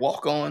you're a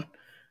walk-on.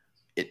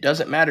 It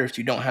doesn't matter if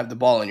you don't have the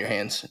ball in your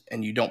hands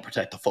and you don't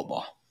protect the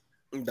football.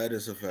 That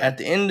is a fact. At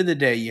the end of the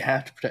day, you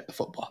have to protect the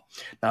football.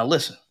 Now,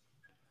 listen,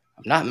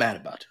 I'm not mad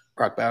about it.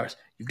 Brock Bowers,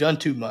 you've done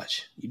too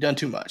much. You've done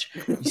too much.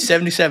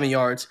 77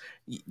 yards.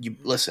 You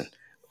listen,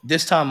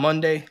 this time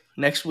Monday,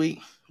 next week,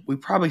 we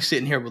probably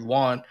sitting here with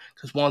Juan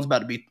because Juan's about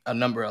to be a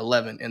number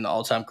 11 in the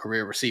all-time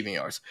career receiving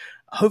yards.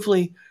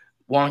 Hopefully,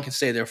 Juan can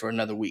stay there for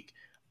another week.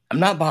 I'm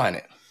not buying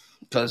it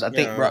because I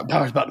think Brock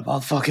Bowers about to ball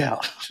the fuck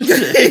out.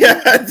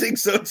 Yeah, I think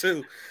so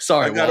too.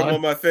 Sorry, I got Juan. him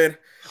on my fan.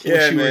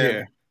 Yeah,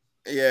 man.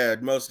 Yeah,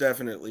 most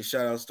definitely.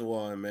 Shout outs to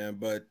Juan, man.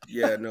 But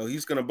yeah, no,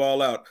 he's gonna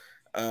ball out.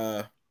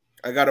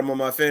 I got him on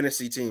my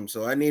fantasy team,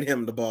 so I need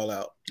him to ball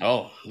out.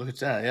 Oh, look at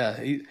that.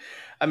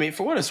 Yeah.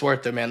 For what it's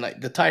worth though, man,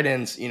 like the tight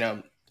ends,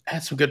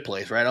 had some good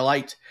plays, right?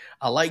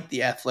 I liked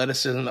the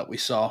athleticism that we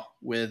saw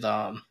with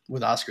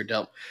Oscar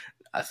Delp.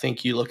 I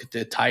think you look at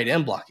the tight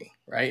end blocking,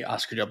 right?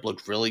 Oscar Delp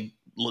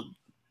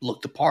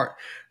looked the part.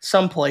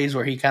 Some plays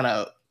where he kind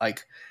of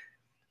like,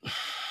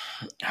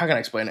 how can I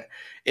explain it?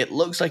 It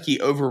looks like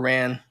he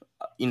overran,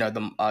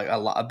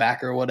 a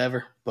backer or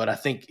whatever. But I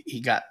think he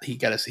got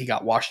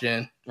washed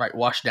down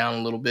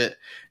a little bit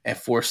and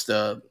forced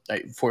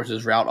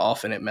his route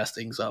off, and it messed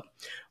things up.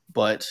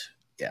 But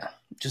yeah,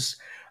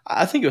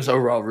 I think it was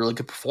overall a really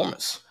good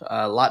performance.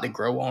 A lot to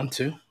grow on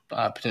too.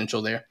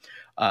 Potential there.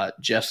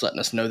 Jeff's letting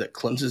us know that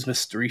Clemson's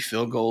missed 3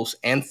 field goals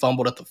and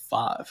fumbled at the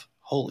 5.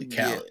 Holy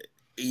cow!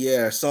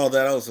 Yeah, I saw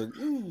that. I was like,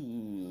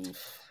 ooh.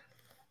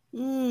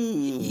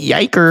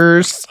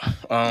 Yikers!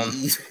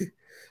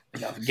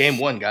 Game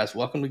 1, guys.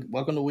 Welcome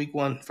to week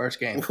 1, first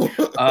game.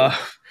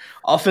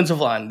 Offensive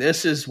line.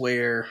 This is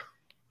where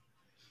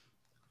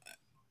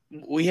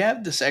we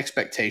have this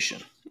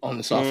expectation on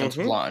this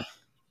offensive line,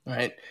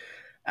 right?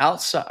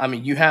 Outside,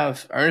 you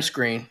have Ernest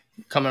Green,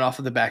 coming off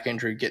of the back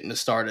injury, getting to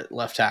start at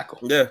left tackle.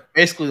 Yeah.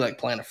 Basically like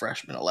playing a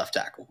freshman at left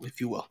tackle,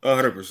 if you will.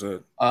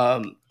 100%.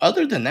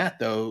 Other than that,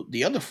 though,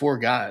 the other 4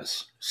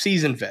 guys,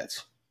 seasoned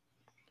vets.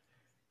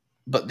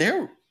 But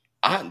they're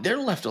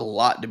left a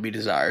lot to be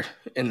desired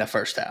in the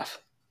first half.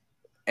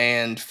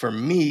 And for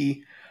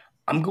me,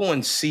 I'm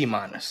going C-.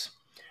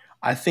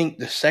 I think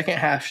the second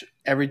half,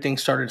 everything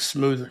started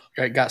smoother.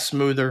 It got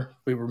smoother.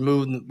 We were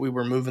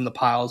moving the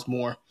piles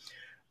more.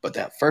 But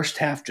that first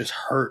half just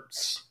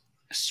hurts,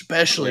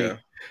 especially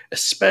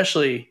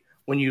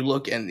when you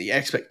look at the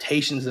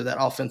expectations of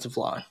that offensive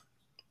line,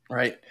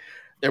 right?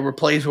 There were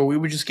plays where we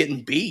were just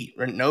getting beat,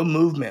 right? No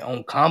movement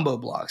on combo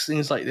blocks,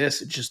 things like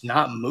this. It's just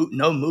no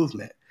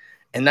movement,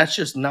 and that's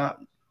just not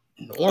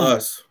normal.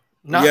 Us.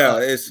 Not yeah,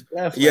 us.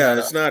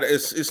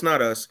 it's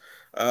not us.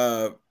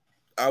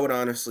 I would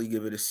honestly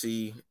give it a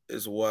C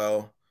as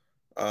well.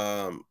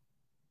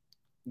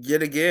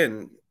 Yet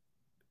again,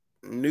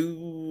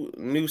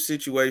 new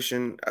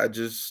situation. I'm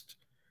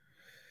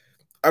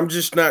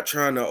just not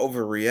trying to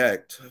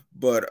overreact,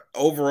 but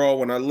overall,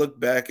 when I look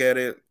back at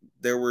it,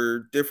 there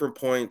were different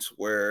points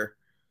where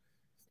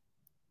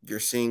you're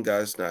seeing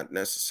guys not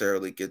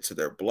necessarily get to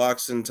their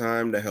blocks in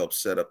time to help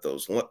set up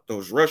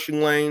those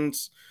rushing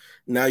lanes.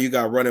 Now you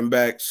got running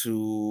backs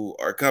who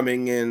are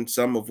coming in,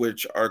 some of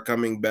which are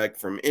coming back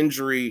from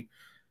injury,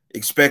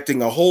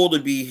 expecting a hole to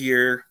be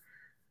here,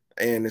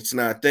 and it's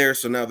not there.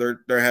 So now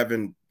they're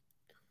having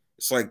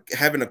it's like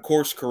having a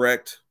course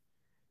correct.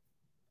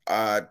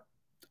 I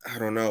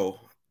don't know.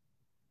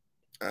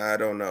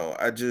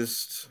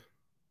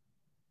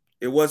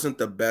 It wasn't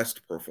the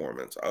best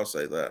performance. I'll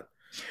say that.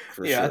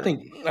 For Yeah, sure. I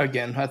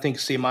think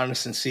C-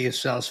 and C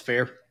sounds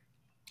fair.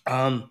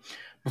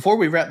 Before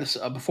we wrap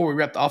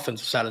the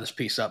offensive side of this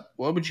piece up,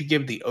 what would you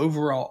give the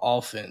overall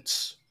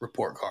offense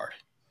report card?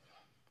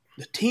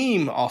 The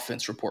team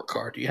offense report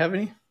card. Do you have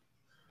any?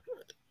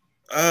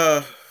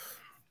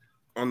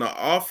 On the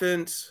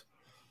offense,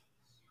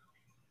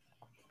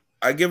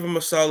 I give them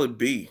a solid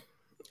B.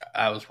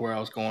 I was where I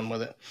was going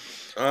with it.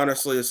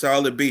 Honestly, a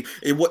solid B.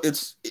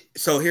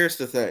 So here's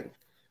the thing.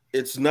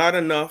 It's not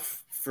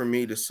enough for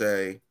me to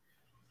say,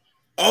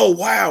 "Oh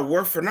wow,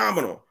 we're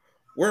phenomenal.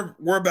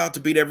 We're about to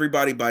beat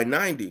everybody by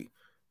 90."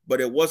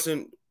 But it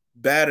wasn't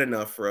bad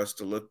enough for us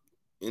to look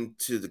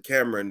into the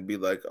camera and be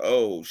like,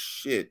 "Oh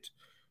shit,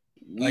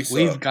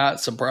 We've got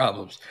some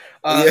problems."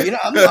 Yeah.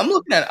 I'm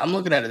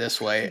looking at it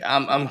this way.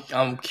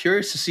 I'm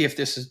curious to see if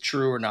this is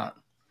true or not.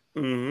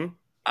 Mm-hmm.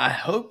 I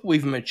hope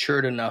we've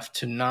matured enough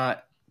to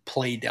not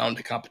play down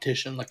to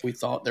competition like we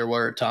thought there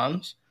were at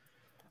times.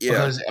 Yeah.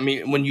 Because I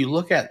mean, when you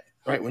look at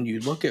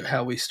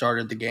how we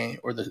started the game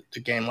or the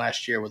game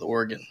last year with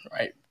Oregon,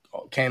 right?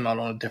 Came out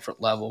on a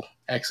different level,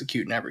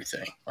 executing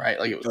everything, right?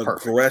 Like it was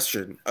perfect.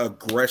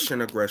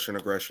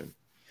 Aggression.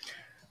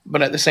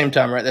 But at the same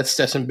time, right, that's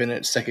Stetson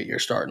Bennett's second year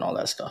start and all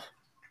that stuff.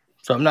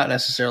 So I'm not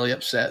necessarily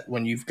upset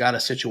when you've got a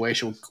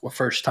situation with a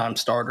first-time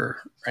starter,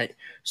 right,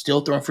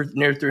 still throwing for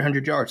near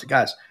 300 yards.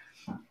 Guys,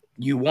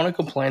 you want to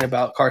complain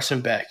about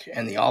Carson Beck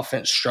and the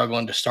offense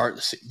struggling to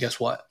start. Guess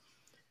what?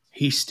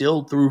 He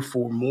still threw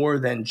for more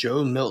than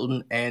Joe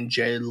Milton and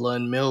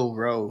Jalen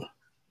Milroe.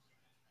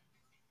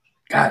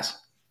 Guys,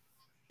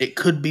 it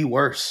could be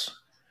worse.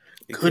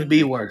 It could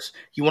be worse.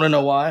 You want to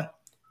know why?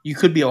 You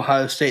could be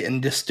Ohio State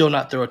and just still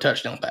not throw a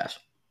touchdown pass.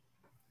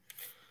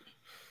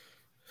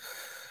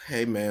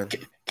 Hey, man.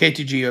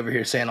 KTG over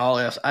here saying all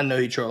else. I know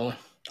you're trolling.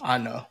 I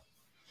know.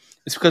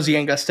 It's because he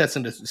ain't got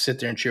Stetson to sit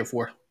there and cheer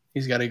for.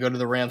 He's got to go to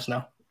the Rams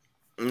now.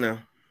 No.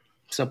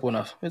 Simple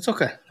enough. It's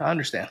okay. I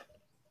understand.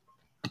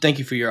 Thank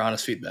you for your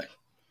honest feedback.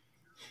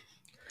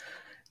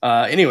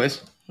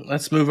 Anyways,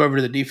 let's move over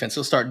to the defense.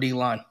 Let's start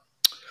D-line.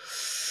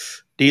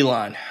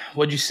 D-line.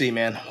 What'd you see,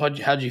 man?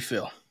 How'd you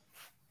feel?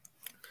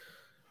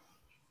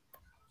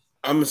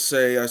 I'm going to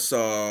say I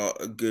saw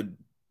a good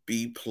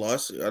B+.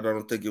 plus. I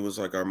don't think it was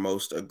like our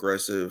most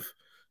aggressive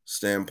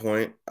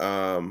standpoint.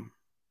 I'm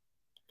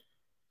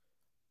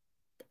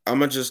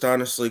gonna just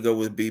honestly go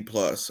with B+.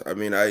 plus. I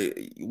mean,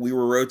 we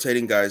were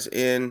rotating guys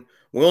in.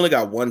 We only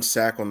got 1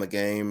 sack on the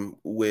game,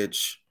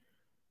 which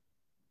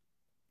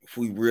if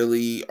we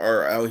really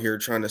are out here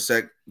trying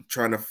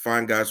to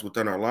find guys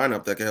within our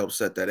lineup that can help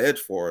set that edge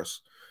for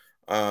us.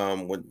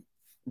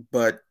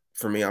 But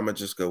for me, I'm gonna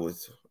go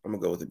with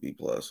a B+.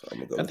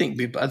 I think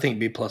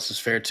B+ is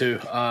fair too.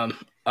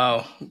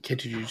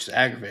 KTG just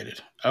aggravated.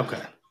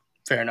 Okay,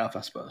 fair enough,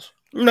 I suppose.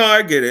 No,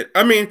 I get it.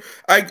 I mean,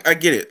 I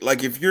get it.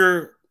 Like if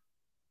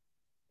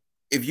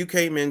you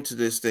came into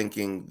this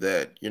thinking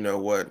that, you know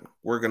what,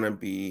 we're going to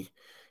be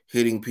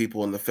hitting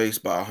people in the face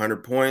by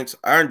 100 points,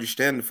 I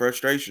understand the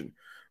frustration,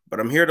 but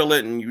I'm here to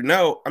let you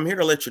know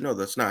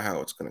that's not how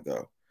it's going to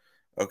go.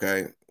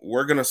 Okay?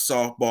 We're going to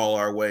softball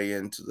our way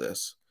into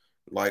this.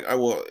 Like I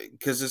will,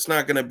 because it's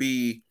not going to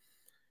be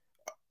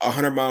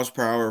 100 miles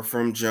per hour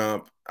from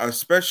jump,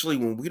 especially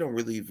when we don't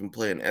really even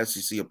play an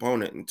SEC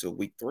opponent until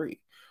week 3.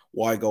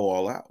 Why go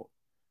all out?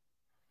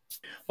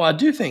 Well, I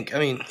do think, I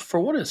mean, for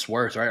what it's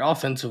worth, right?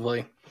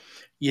 Offensively,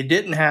 You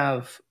didn't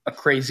have a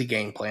crazy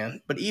game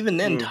plan, but even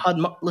then, Todd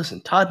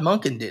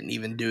Monken didn't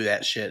even do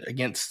that shit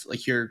against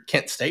like your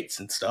Kent States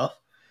and stuff.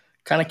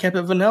 Kind of kept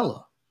it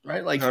vanilla,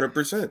 right? Like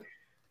 100%.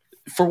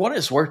 For what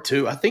it's worth,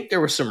 too, I think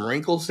there were some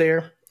wrinkles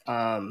there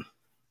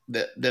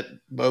that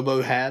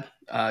Bobo had.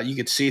 You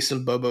could see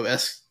some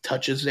Bobo-esque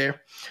touches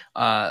there.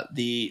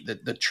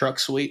 The truck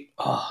sweep,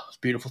 it's a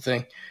beautiful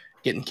thing.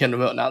 Getting Kendall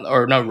Milton out,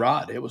 or no,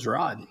 Rod. It was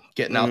Rod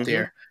getting out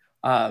there.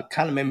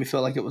 Kind of made me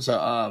feel like it was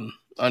a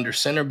under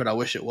center, but I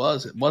wish it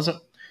was. It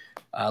wasn't.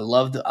 I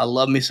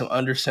love me some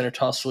under center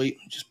toss sweep.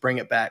 Just bring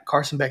it back.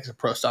 Carson Beck is a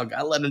pro style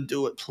guy. Let him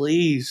do it,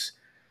 please.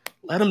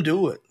 Let him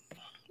do it.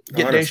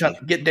 Get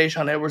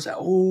Deshaun Edwards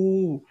out.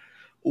 Ooh,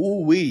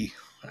 wee.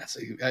 That's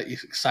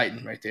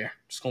exciting right there.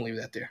 Just gonna leave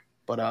that there.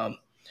 But no,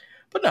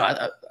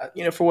 I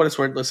for what it's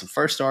worth, listen.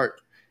 First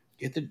start,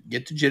 get the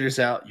jitters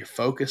out. You're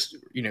focused.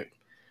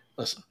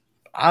 Listen.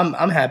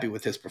 I'm happy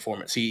with his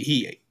performance.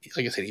 He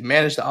like I said, he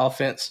managed the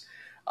offense.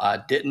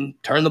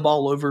 Didn't turn the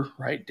ball over.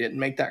 Right, didn't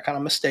make that kind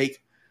of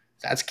mistake.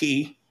 That's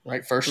key.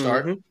 Right, first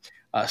start.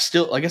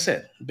 Still, like I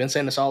said, been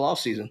saying this all off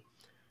season.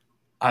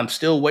 I'm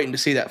still waiting to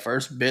see that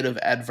first bit of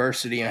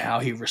adversity and how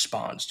he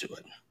responds to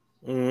it.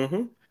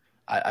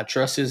 I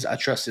trust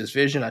his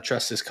vision. I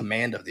trust his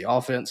command of the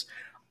offense.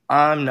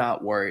 I'm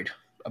not worried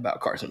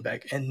about Carson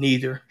Beck, and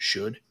neither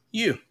should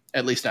you.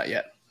 At least not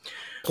yet.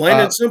 Plain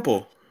and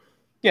simple.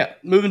 Yeah,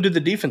 moving to the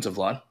defensive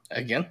line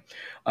again.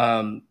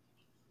 I'm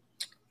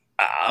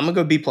gonna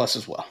go B+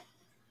 as well.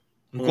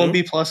 I'm going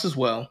B+ as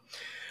well.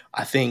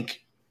 I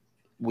think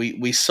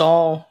we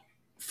saw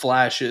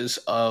flashes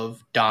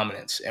of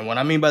dominance. And what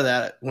I mean by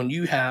that, when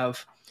you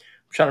have,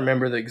 I'm trying to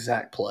remember the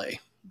exact play,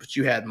 but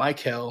you had Mike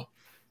Hill,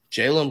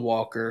 Jalen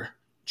Walker,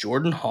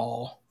 Jordan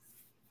Hall,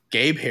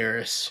 Gabe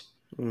Harris,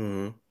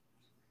 and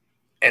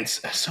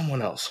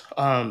someone else.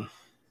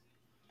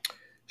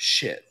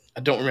 Shit,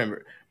 I don't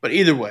remember. But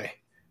either way,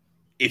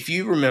 if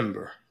you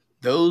remember,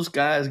 those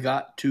guys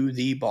got to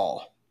the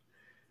ball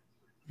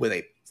with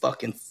a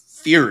fucking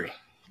fury.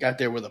 Got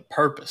there with a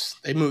purpose.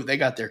 They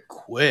got there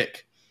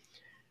quick.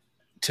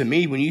 To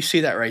me, when you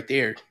see that right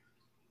there,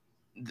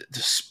 the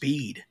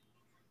speed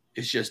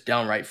is just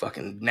downright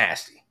fucking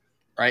nasty,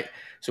 right?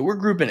 So we're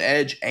grouping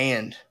edge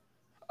and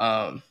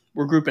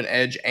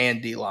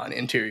D-line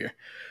interior.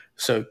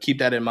 So keep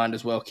that in mind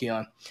as well,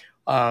 Keon.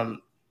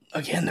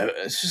 Again, though,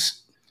 it's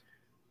just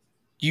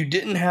you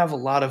didn't have a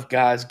lot of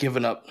guys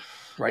giving up,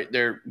 right,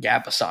 their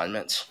gap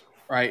assignments,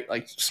 right,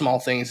 like small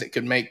things that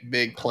could make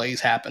big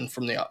plays happen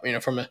from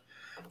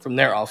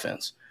their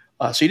offense.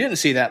 So you didn't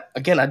see that.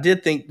 Again, I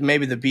did think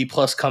maybe the B+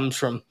 comes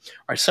from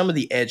some of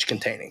the edge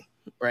containing,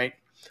 right?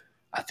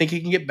 I think he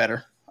can get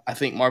better. I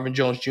think Marvin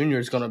Jones Jr.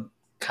 is going to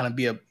kind of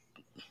be a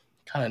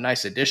kind of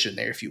nice addition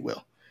there, if you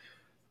will.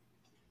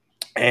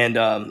 And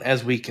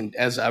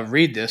as I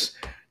read this,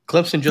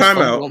 Clemson just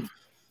fumbled.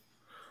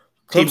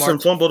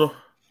 Clemson fumbled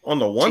on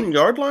the 1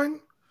 yard line.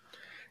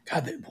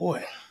 God,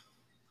 boy,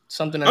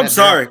 something. I'm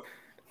sorry,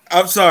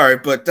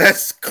 but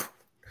that's.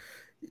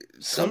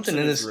 Something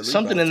in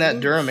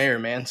that Durham air,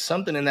 man.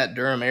 Something in that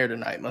Durham air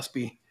tonight must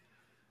be,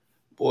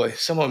 boy,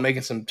 someone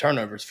making some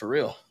turnovers for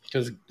real.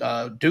 Because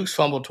Duke's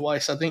fumbled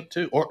twice, I think,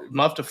 too, or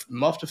muffed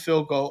a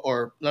field goal,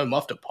 or no,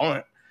 muffed a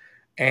punt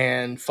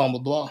and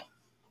fumbled the ball.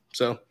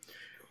 So,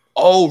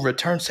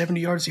 return 70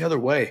 yards the other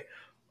way.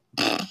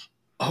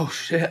 Oh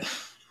shit.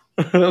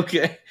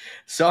 Okay,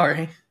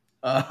 sorry.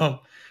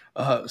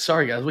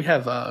 Sorry guys. We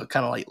have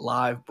kind of like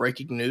live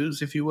breaking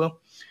news, if you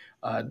will.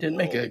 Didn't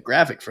make a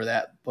graphic for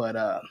that,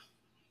 but.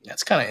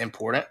 That's kind of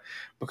important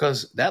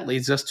because that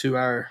leads us to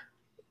our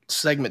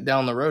segment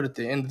down the road at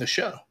the end of the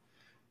show.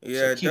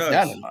 Yeah,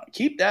 so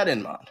keep that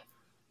in mind.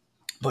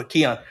 But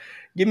Keon,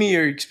 give me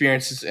your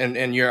experiences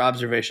and your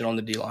observation on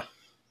the D-line.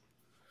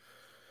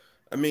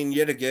 I mean,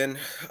 yet again,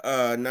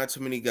 not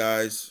too many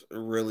guys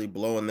really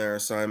blowing their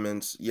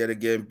assignments. Yet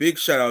again, big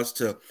shout outs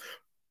to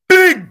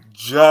Big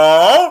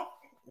Jaw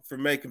for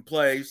making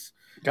plays.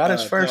 Got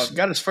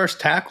his first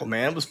tackle,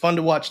 man. It was fun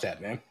to watch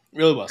that, man.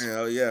 Really was.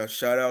 Hell yeah.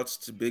 Shout outs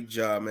to Big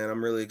Jaw, man.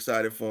 I'm really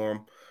excited for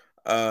him.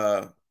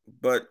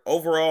 But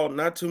overall,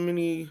 not too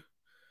many.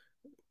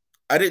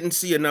 I didn't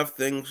see enough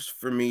things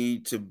for me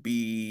to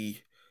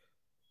be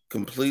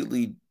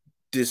completely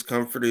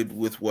discomforted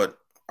with what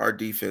our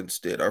defense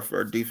did,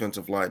 our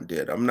defensive line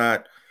did. I'm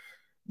not,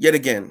 yet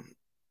again,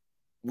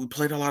 we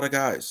played a lot of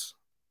guys,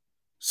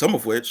 some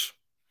of which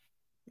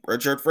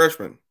redshirt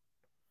freshmen.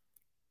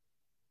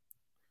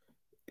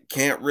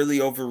 Can't really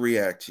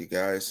overreact, you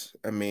guys.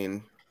 I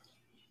mean,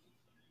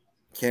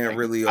 can't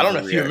really overreact. I don't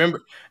know if you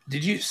remember.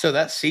 So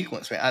that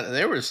sequence, man,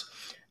 there was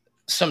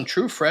some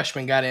true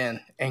freshmen got in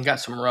and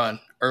got some run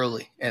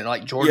early. And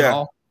like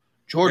Jordan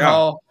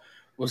Hall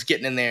was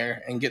getting in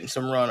there and getting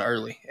some run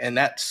early. And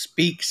that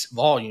speaks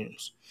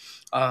volumes.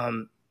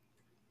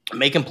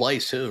 Making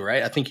plays too,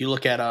 right? I think you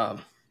look at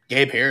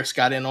Gabe Harris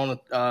got in on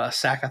a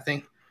sack, I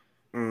think.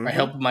 Right,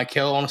 helping Mike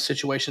Hill on a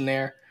situation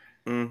there.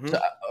 So,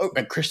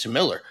 and Christian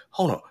Miller.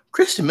 Hold on.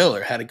 Christian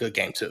Miller had a good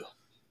game too.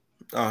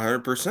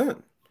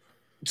 100%.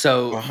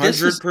 So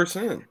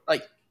 100%.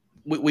 Like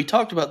we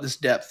talked about this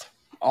depth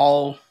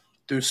all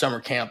through summer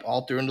camp,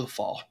 all through into the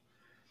fall.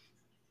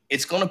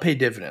 It's going to pay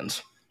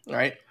dividends,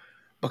 right?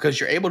 Because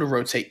you're able to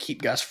rotate,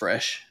 keep guys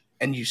fresh,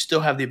 and you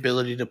still have the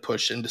ability to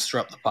push and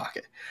disrupt the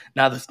pocket.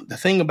 Now, the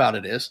thing about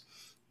it is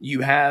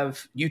you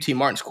have UT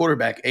Martin's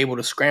quarterback able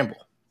to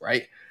scramble,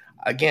 right?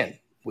 Again,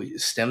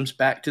 it stems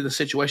back to the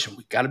situation.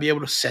 We got to be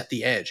able to set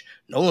the edge.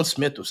 Nolan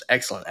Smith was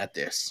excellent at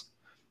this.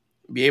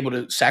 Be able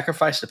to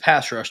sacrifice the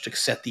pass rush to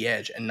set the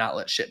edge and not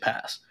let shit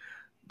pass.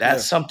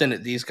 That's something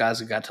that these guys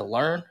have got to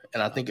learn,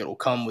 and I think it will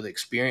come with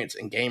experience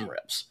and game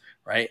reps,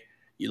 right?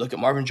 You look at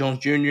Marvin Jones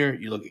Jr.,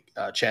 you look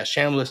at Chaz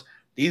Chambliss.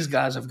 These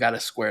guys have got to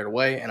square it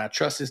away, and I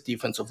trust this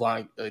defensive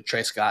line,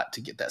 Trey Scott,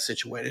 to get that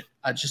situated.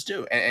 I just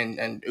do,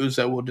 and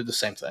Uzo will do the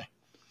same thing.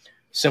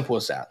 Simple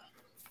as that.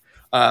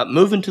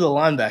 Moving to the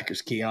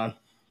linebackers, Keon.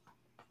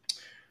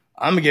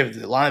 I'm going to give it to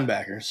the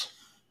linebackers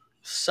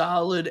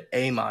solid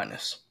A-.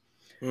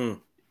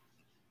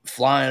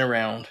 Flying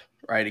around,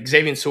 right?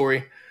 Xavier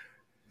Sorey,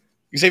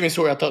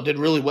 I thought did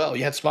really well.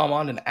 You had Small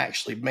Mondon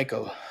actually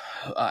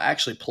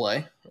actually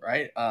play,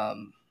 right?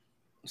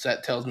 So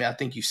that tells me I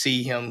think you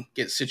see him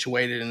get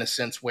situated in a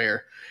sense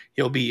where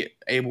he'll be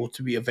able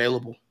to be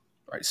available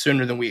right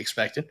sooner than we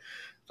expected.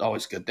 It's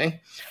always a good thing.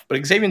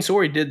 But Xavier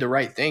Sorey did the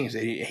right things.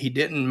 He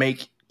didn't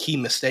make key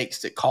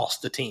mistakes that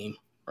cost the team,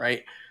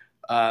 right?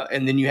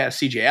 And then you have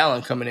C.J.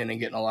 Allen coming in and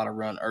getting a lot of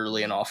run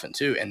early and often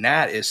too, and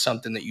that is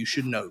something that you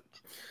should note.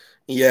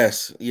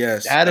 Yes.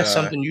 That is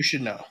something you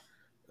should know.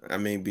 I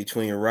mean,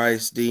 between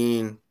Rice,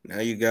 Dean, now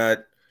you got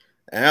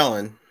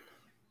Allen.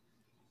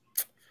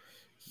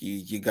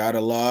 You got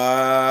a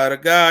lot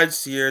of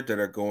guys here that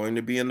are going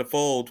to be in the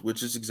fold,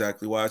 which is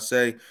exactly why I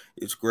say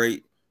it's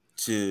great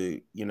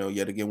to,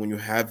 yet again, when you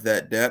have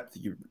that depth,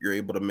 you're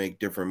able to make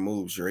different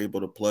moves. You're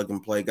able to plug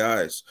and play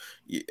guys.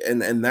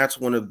 And that's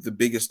one of the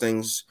biggest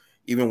things,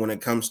 even when it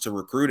comes to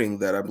recruiting,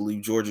 that I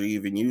believe Georgia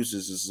even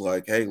uses is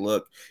like, hey,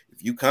 look,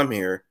 if you come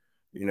here,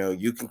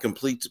 you can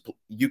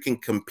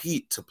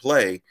compete to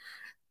play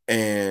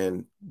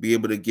and be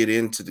able to get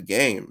into the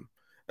game.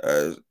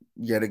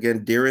 Yet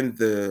again, during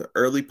the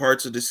early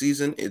parts of the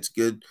season, it's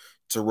good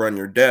to run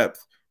your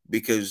depth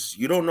because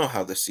you don't know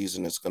how the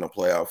season is going to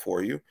play out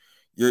for you.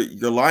 Your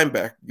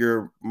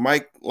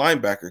Mike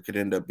linebacker could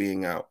end up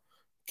being out,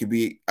 could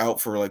be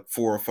out for like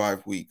 4 or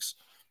 5 weeks.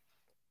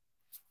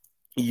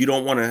 You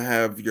don't want to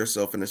have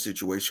yourself in a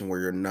situation where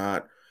you're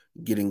not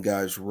getting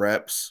guys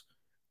reps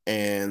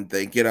and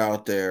they get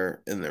out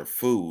there and they're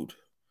food.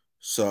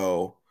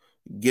 So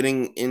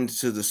getting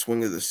into the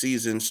swing of the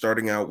season,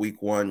 starting out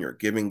week 1, you're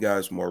giving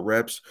guys more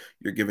reps.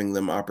 You're giving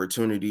them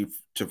opportunity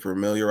to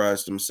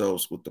familiarize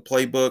themselves with the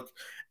playbook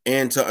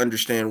and to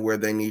understand where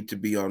they need to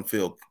be on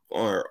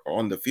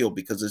the field,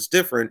 because it's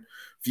different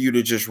for you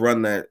to just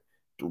run that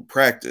through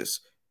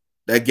practice.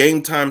 That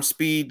game time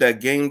speed,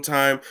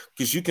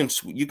 because you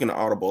can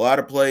audible out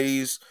of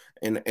plays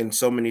and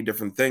so many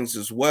different things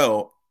as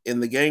well in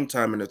the game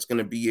time, and it's going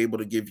to be able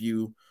to give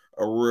you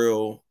a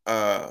real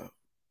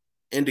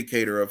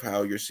indicator of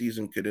how your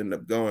season could end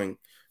up going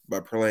by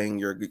playing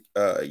your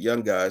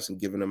young guys and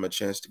giving them a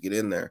chance to get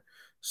in there.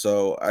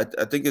 So I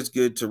think it's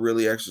good to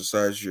really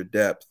exercise your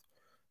depth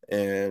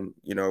and,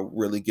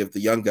 really give the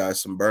young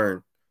guys some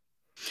burn.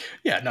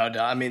 Yeah, no,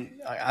 I mean,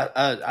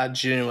 I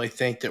genuinely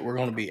think that we're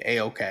going to be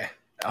A-okay.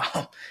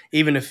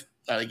 Even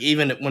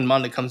when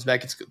Monday comes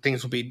back,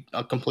 things will be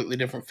a completely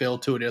different feel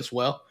to it as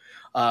well.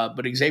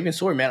 But Xavier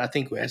Sorey, man, I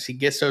think as he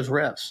gets those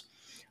reps,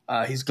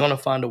 he's going to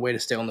find a way to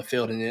stay on the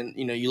field. And then,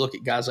 you look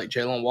at guys like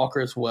Jalen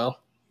Walker as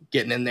well,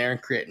 getting in there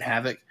and creating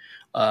havoc,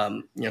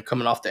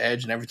 coming off the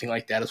edge and everything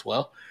like that as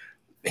well.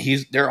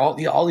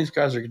 All these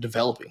guys are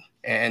developing,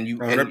 and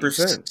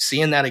 100%.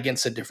 Seeing that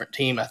against a different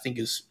team, I think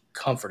is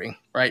comforting,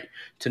 right?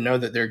 To know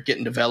that they're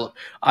getting developed.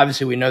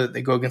 Obviously, we know that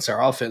they go against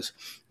our offense,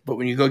 but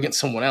when you go against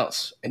someone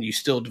else and you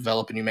still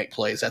develop and you make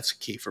plays, that's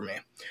key for me.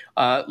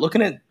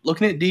 Looking at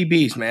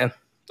DBs, man.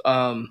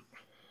 I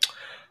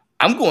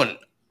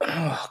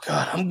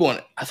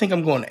think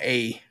I'm going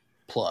A+.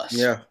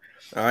 Yeah,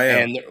 I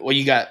am. And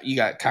you got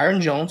Kyron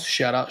Jones.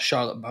 Shout out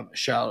Charlotte.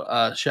 Shout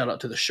out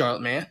to the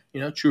Charlotte man.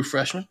 True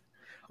freshman.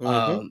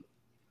 Mm-hmm.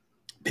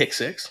 Pick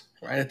 6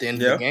 right at the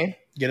end of the game,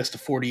 get us to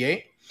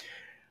 48.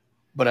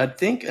 But I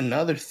think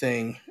another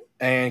thing,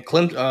 and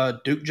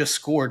Duke just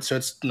scored, so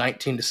it's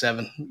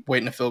 19-7,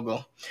 waiting a field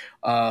goal.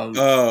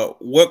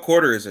 What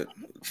quarter is it?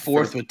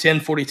 Fourth with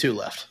 10:42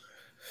 left.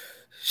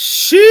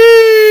 Sheesh.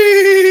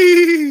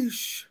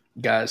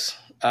 Guys,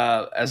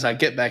 as I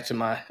get back to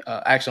my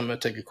actually, I'm going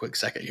to take a quick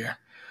second here.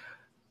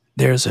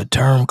 There's a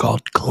term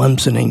called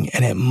Clemsoning,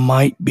 and it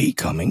might be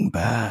coming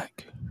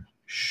back.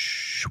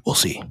 Shh, we'll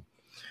see.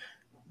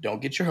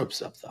 Don't get your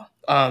hopes up, though.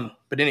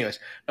 But anyways,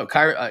 no,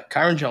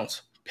 Kyron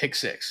Jones, pick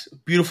 6.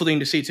 Beautiful thing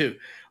to see, too.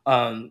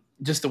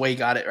 Just the way he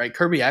got it, right?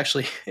 Kirby,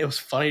 actually, it was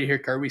funny to hear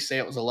Kirby say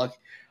it was a luck.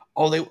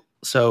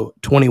 So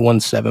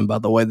 21-7, by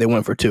the way, they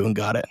went for 2 and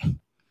got it.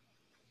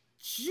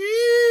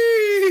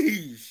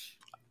 Jeez.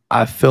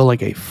 I feel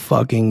like a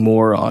fucking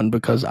moron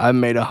because I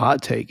made a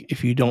hot take.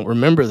 If you don't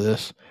remember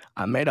this,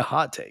 I made a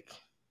hot take.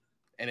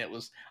 and it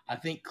was I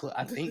think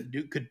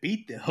Duke could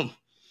beat them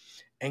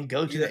and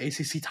go to the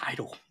ACC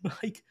title.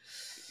 Like,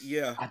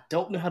 yeah, I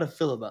don't know how to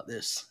feel about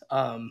this.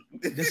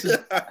 This is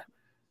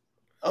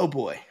oh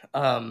boy.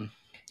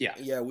 Yeah.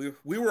 Yeah, we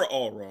were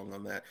all wrong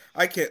on that.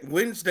 I can't.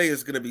 Wednesday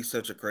is going to be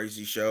such a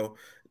crazy show.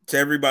 To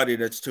everybody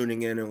that's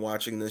tuning in and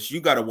watching this,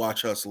 you got to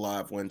watch us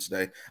live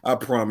Wednesday. I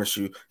promise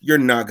you, you're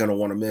not going to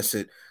want to miss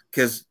it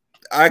because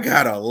I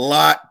got a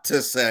lot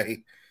to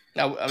say.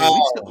 Now, I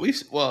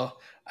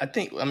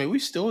mean, we're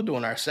still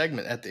doing our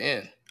segment at the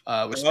end.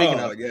 We're speaking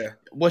of. Yeah.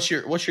 What's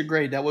your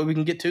grade? That way we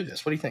can get to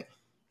this. What do you think?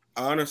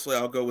 Honestly,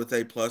 I'll go with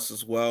A+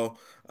 as well.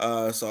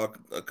 Saw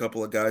a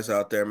couple of guys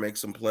out there make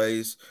some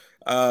plays.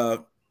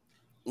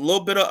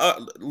 Little bit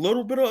of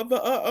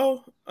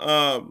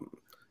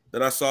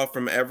that I saw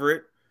from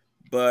Everett,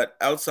 but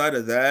outside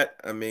of that,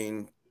 I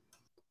mean,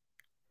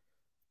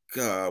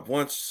 God,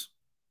 once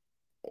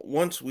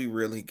we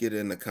really get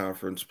into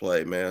conference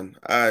play, man,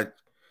 I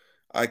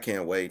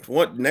can't wait.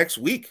 What next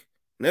week?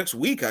 Next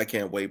week, I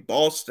can't wait.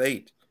 Ball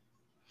State.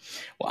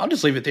 Well, I'll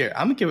just leave it there.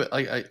 I'm gonna give it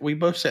like we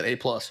both said A+.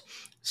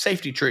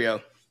 Safety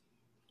trio: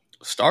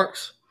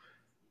 Starks,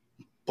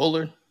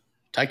 Bullard,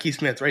 Tyke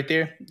Smith, right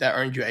there. That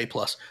earned you A+.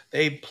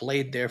 They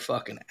played their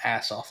fucking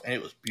ass off, and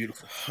it was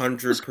beautiful.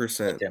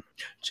 100%.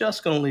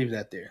 Just gonna leave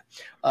that there.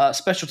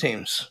 Special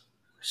teams,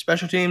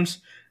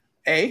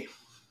 A.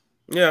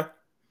 Yeah.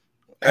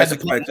 Had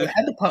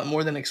to punt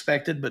more than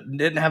expected, but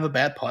didn't have a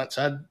bad punt,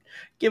 so I'd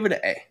give it an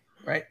A.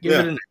 Right? Give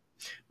it an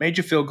A.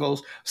 Major field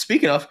goals.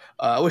 Speaking of,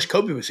 I wish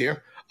Kobe was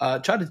here.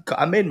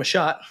 I made him a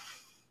shot.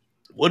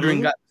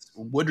 Woodring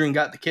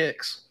got the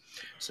kicks.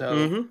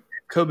 So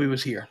Kobe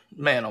was here.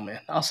 Man, oh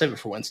man. I'll save it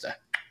for Wednesday.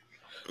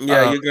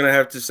 Yeah, you're gonna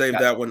have to save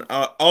that one.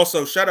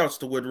 Also, shout outs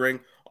to Woodring,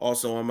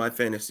 also on my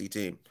fantasy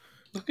team.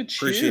 Look at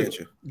Appreciate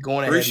you.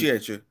 Going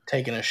Appreciate you.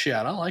 Taking a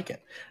shot. I like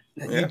it.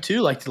 You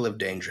too like to live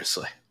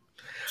dangerously.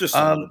 Just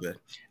a little bit.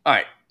 All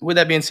right. With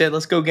that being said,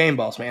 let's go game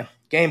balls, man.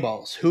 Game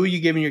balls. Who are you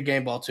giving your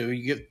game ball to?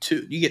 You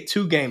get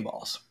two game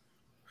balls.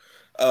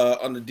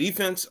 On the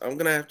defense, I'm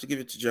gonna have to give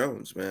it to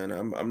Jones, man.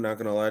 I'm not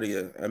gonna lie to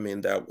you. I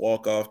mean, that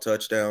walk-off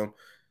touchdown,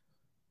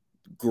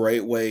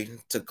 great way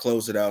to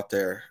close it out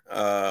there.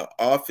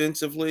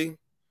 Offensively,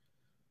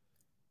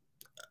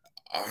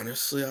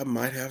 honestly, I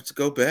might have to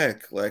go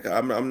back. Like,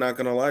 I'm not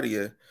gonna lie to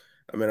you.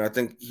 I mean, I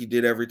think he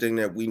did everything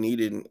that we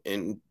needed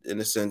in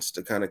a sense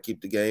to kind of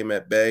keep the game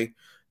at bay.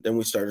 Then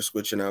we started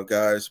switching out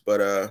guys,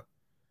 but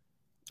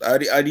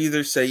I'd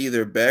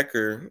either Beck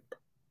or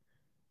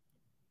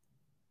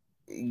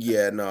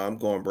I'm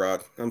going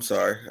Brock. I'm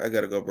sorry, I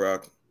gotta go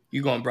Brock.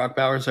 You going Brock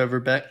Bowers over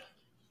Beck?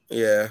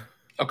 Yeah.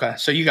 Okay,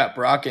 so you got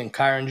Brock and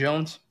Kyron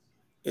Jones?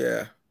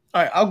 Yeah.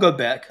 All right, I'll go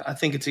Beck. I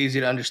think it's easy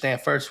to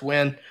understand. First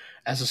win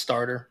as a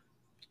starter,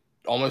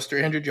 almost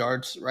 300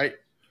 yards, right?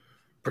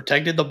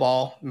 Protected the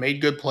ball,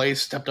 made good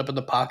plays, stepped up in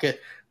the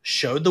pocket,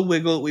 showed the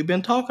wiggle that we've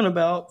been talking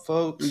about,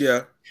 folks.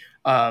 Yeah.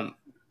 I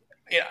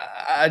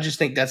just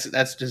think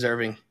that's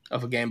deserving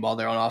of a game ball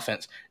there on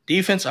offense.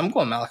 Defense, I'm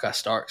going Malachi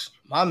Starks.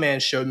 My man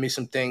showed me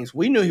some things.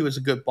 We knew he was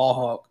a good ball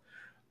hawk,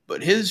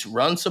 but his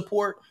run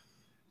support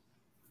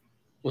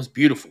was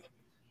beautiful.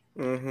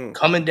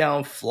 Coming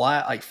down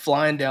flat,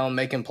 flying down,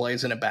 making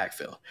plays in a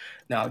backfield.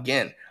 Now,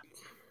 again,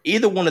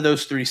 either one of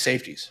those three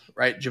safeties,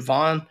 right?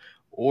 Javon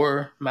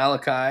or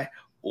Malachi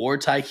or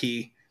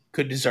Tyke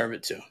could deserve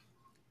it too.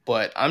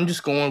 But I'm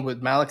just going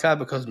with Malachi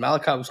because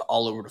Malachi was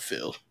all over the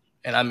field.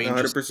 And I mean,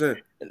 100%.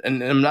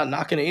 And I'm not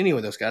knocking any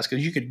of those guys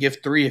because you could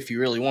give three if you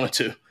really wanted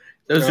to.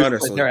 Those dudes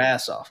played their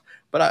ass off.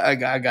 But I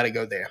got to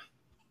go there.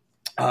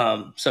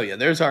 So, yeah,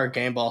 there's our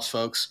game balls,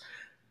 folks.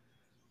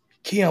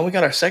 Keon, we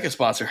got our second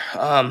sponsor,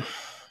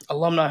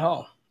 Alumni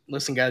Hall.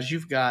 Listen, guys,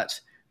 you've got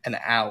an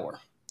hour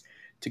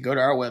to go to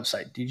our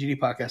website,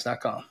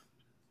 dgdpodcast.com.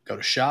 Go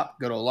to shop,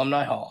 go to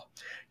Alumni Hall.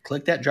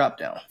 Click that drop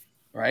down,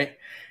 right?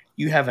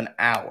 You have an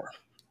hour,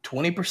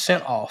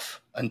 20%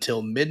 off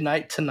until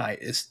midnight tonight.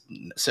 It's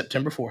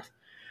September 4th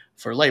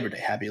for Labor Day.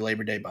 Happy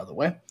Labor Day, by the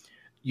way.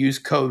 Use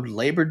code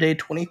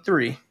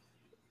LaborDay23.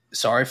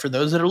 Sorry for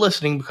those that are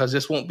listening because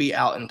this won't be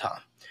out in time.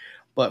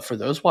 But for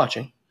those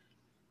watching,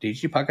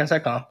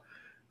 dgdpodcast.com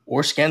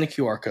or scan the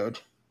QR code.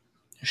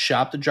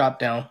 Shop the drop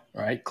down,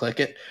 right? Click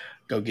it.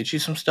 Go get you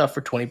some stuff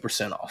for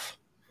 20% off.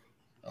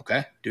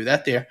 Okay, do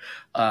that there.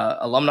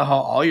 Alumni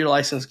Hall, all your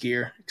license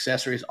gear,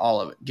 accessories,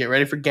 all of it. Get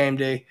ready for game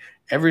day.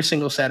 Every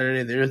single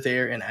Saturday, they're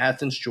there in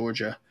Athens,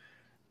 Georgia,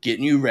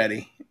 getting you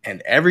ready.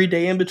 And every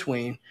day in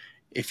between,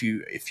 if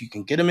you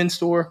can get them in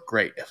store,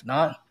 great. If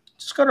not,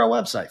 just go to our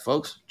website,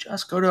 folks.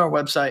 Just go to our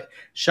website,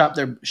 shop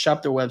their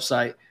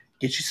website,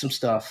 get you some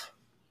stuff,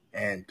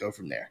 and go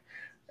from there.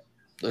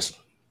 Listen,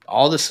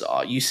 all this,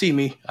 you see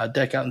me, I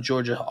deck out in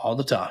Georgia all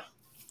the time.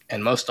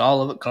 And most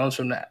all of it comes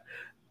from that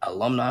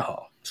Alumni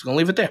Hall. Just going to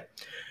leave it there.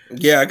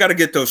 Yeah, I got to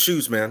get those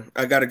shoes, man.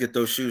 I got to get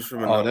those shoes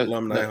from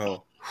Alumni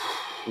Hall.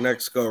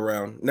 Next go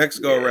around,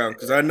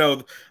 because I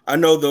know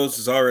those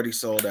is already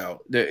sold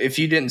out. If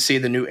you didn't see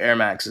the new Air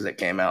Maxes that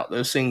came out,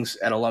 those things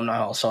at Alumni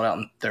Hall sold out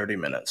in 30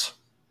 minutes.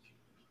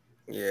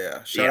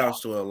 Yeah, shout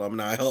outs to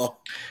Alumni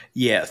Hall.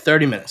 Yeah,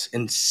 30 minutes.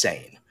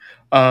 Insane.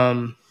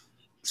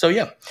 So,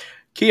 yeah,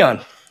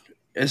 Keon,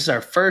 this is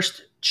our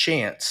first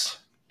chance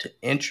to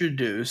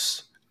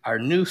introduce our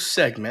new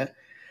segment.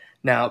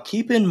 Now,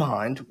 keep in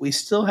mind, we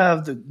still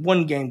have the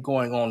one game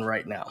going on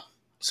right now.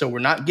 So we're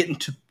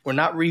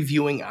not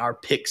reviewing our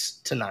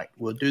picks tonight.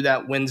 We'll do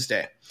that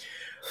Wednesday.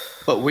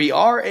 But we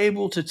are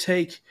able to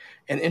take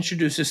and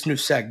introduce this new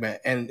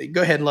segment, and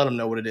go ahead and let them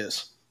know what it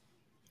is.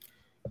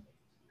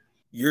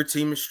 Your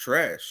team is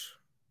trash,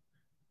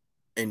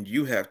 and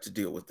you have to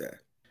deal with that.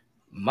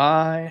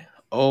 My,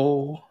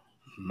 oh,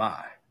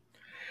 my.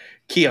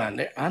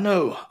 Keon, I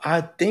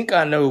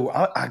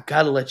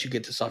got to let you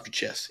get this off your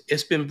chest.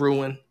 It's been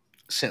brewing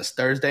since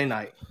Thursday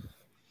night,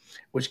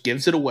 which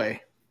gives it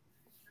away.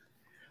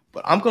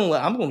 But I'm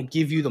gonna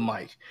give you the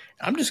mic.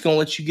 I'm just gonna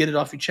let you get it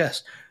off your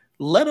chest.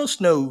 Let us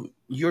know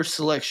your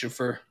selection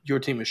for your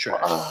team is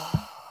trash.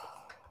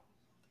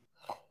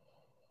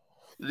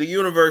 The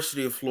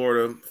University of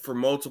Florida, for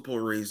multiple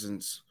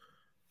reasons,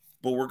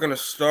 but we're going to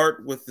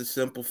start with the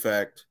simple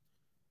fact: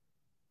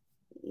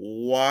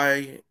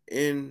 why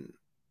in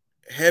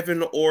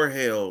heaven or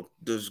hell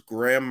does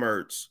Graham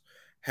Mertz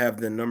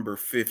have the number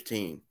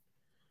 15?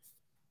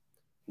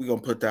 We're going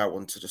to put that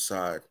one to the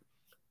side.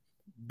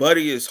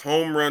 Buddy is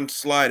home run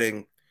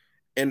sliding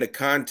into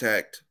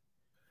contact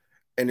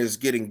and is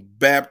getting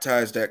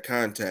baptized at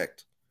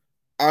contact.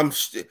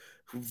 The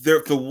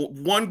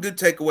one good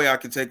takeaway I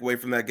can take away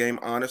from that game,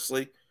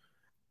 honestly,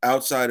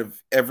 outside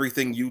of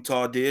everything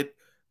Utah did,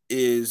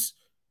 is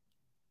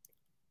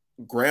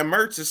Graham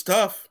Mertz is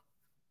tough.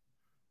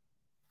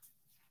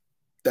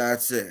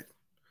 That's it.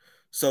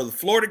 So the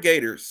Florida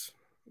Gators,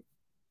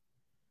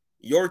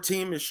 your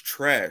team is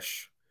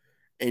trash,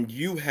 and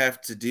you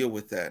have to deal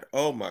with that.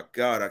 Oh my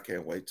God, I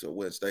can't wait till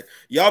Wednesday.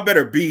 Y'all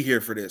better be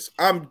here for this.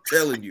 I'm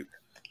telling you,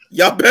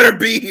 y'all better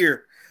be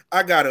here.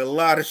 I got a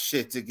lot of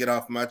shit to get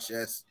off my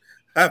chest.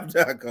 I'm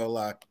not gonna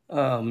lie.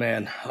 Oh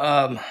man.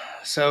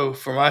 So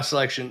for my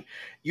selection,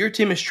 your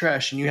team is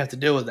trash, and you have to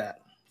deal with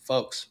that,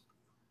 folks.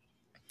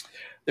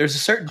 There's a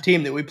certain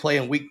team that we play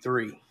in week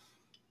 3.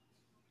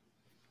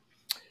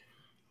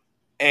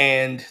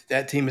 And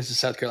that team is the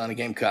South Carolina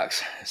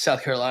Gamecocks.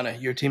 South Carolina,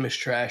 your team is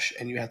trash,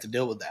 and you have to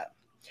deal with that.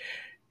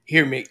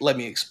 Let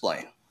me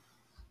explain.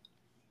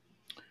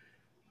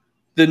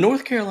 The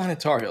North Carolina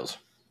Tar Heels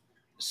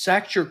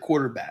sacked your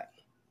quarterback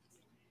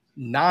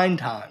 9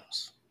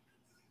 times.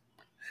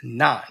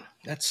 9.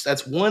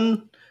 That's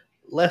one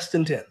less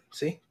than 10.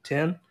 See?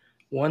 10,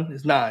 1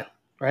 is 9,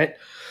 right?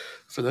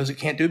 For those that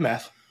can't do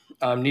math,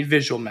 need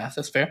visual math,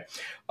 that's fair.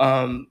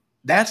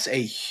 That's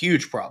a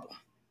huge problem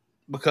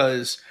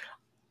because,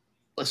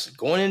 listen,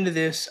 going into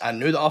this, I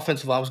knew the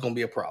offensive line was going to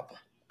be a problem.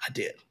 I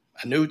did.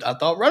 I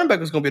thought running back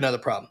was going to be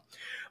another problem.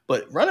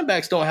 But running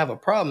backs don't have a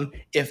problem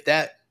if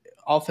that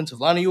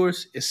offensive line of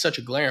yours is such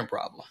a glaring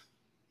problem,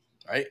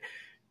 right?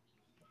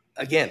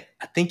 Again,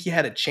 I think you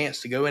had a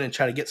chance to go in and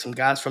try to get some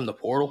guys from the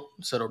portal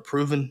that are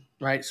proven,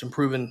 right? Some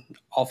proven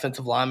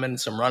offensive linemen,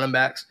 some running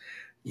backs.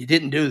 You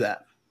didn't do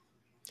that.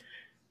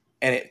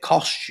 And it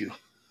cost you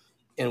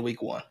in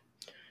week 1.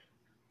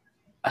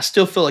 I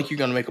still feel like you're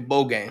going to make a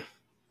bowl game,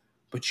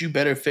 but you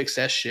better fix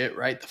that shit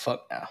right the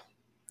fuck now.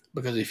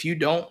 Because if you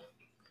don't,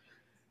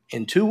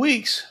 in 2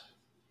 weeks,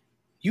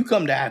 you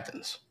come to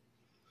Athens,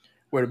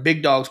 where the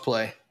big dogs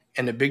play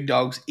and the big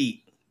dogs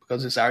eat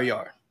because it's our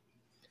yard.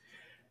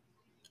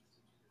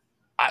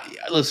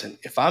 Listen,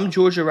 if I'm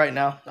Georgia right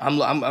now,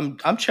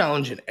 I'm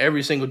challenging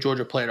every single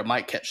Georgia player that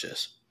might catch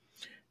this.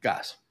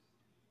 Guys,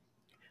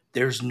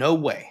 there's no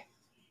way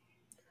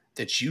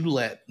that you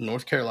let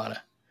North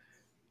Carolina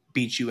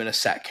beat you in a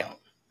sack count.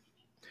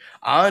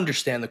 I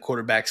understand the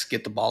quarterbacks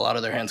get the ball out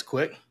of their hands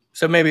quick,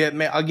 so maybe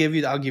I'll give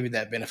you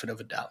that benefit of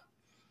a doubt.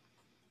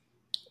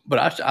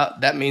 But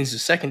that means the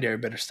secondary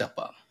better step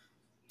up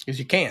because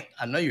you can.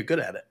 I know you're good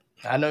at it.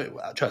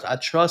 I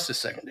trust the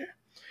secondary,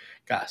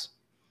 guys.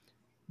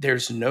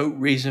 There's no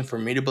reason for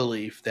me to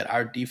believe that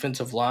our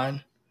defensive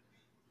line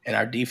and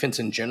our defense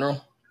in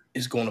general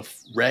is going to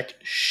wreck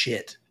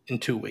shit in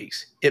 2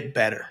 weeks. It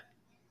better.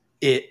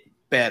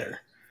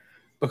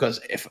 Because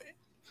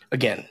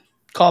again,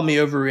 call me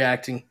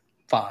overreacting,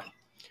 fine.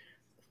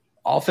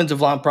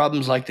 Offensive line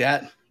problems like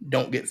that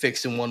don't get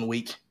fixed in 1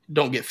 week.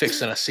 Don't get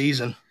fixed in a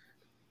season.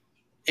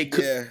 It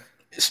could. Yeah.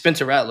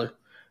 Spencer Rattler,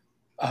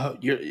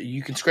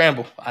 you can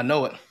scramble. I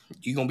know it.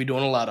 You're going to be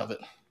doing a lot of it.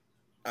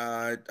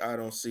 I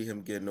don't see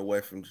him getting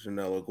away from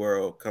Janelle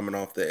Aguero coming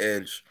off the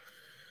edge.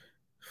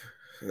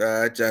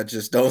 I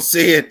just don't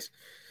see it.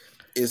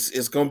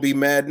 It's gonna be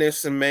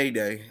madness and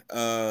Mayday.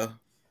 Whole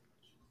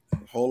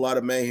lot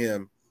of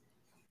mayhem.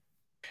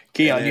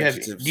 Keon,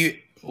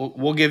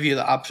 we'll give you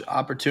the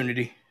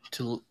opportunity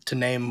to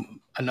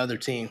name another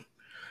team.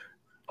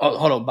 Oh,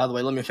 hold on. By the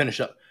way, let me finish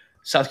up.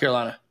 South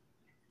Carolina,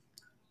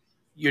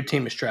 your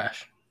team is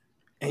trash,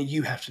 and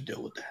you have to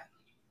deal with that.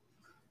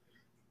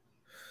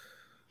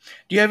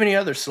 Do you have any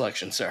other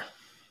selections, sir?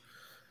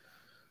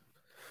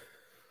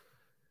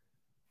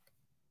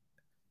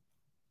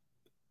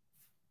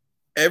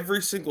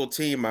 Every single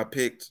team I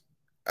picked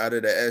out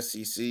of the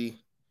SEC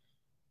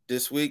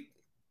this week,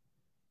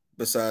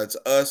 besides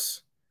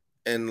us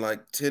and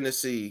like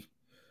Tennessee,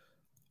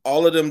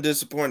 all of them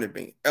disappointed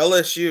me.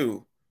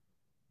 LSU,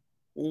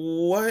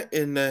 what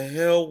in the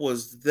hell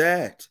was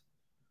that?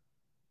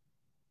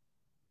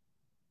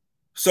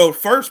 So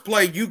first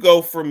play, you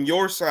go from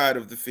your side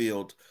of the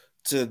field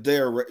to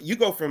their. You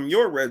go from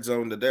your red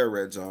zone to their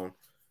red zone.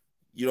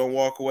 You don't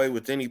walk away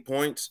with any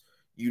points.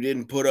 You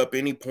didn't put up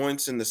any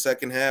points in the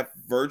second half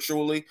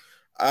virtually.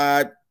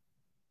 Look,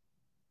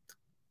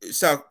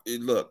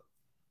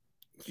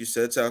 you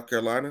said South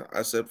Carolina.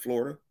 I said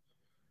Florida.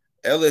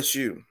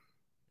 LSU,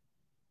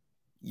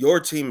 your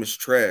team is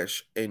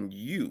trash, and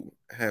you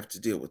have to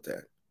deal with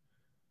that.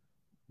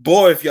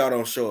 Boy, if y'all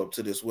don't show up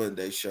to this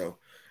Wednesday show,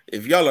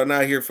 if y'all are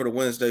not here for the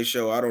Wednesday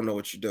show, I don't know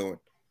what you're doing.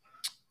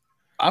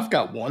 I've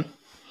got one.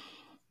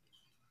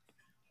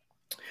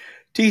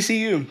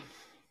 TCU,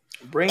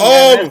 bring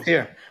that ass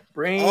here.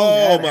 Bring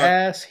that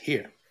ass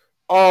here.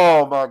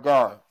 Oh my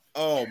God.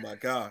 Oh my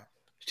God.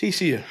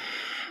 TCU,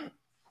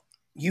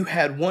 you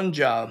had one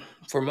job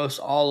for most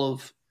all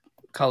of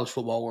college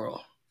football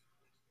world,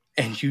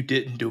 and you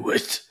didn't do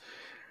it.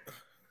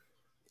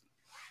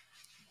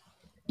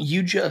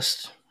 You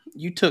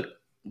took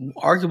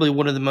arguably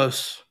one of the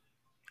most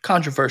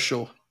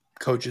controversial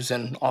coaches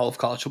in all of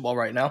college football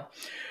right now,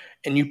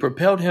 and you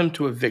propelled him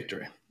to a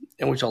victory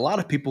in which a lot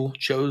of people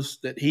chose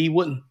that he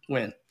wouldn't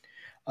win,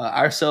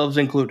 ourselves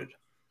included.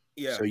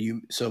 Yeah.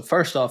 So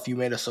first off, you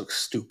made us look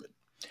stupid.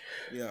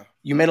 Yeah.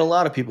 You made a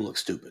lot of people look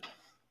stupid.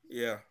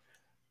 Yeah.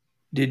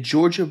 Did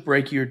Georgia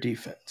break your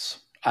defense?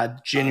 I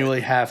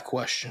genuinely have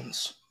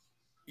questions.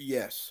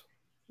 Yes,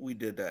 we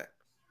did that.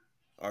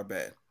 Our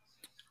bad.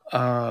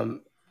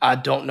 I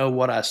don't know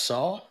what I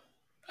saw.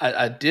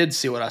 I did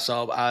see what I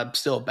saw, but I'm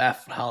still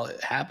baffled how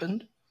it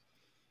happened.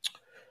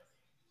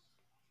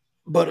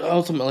 But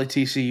ultimately,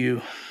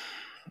 TCU,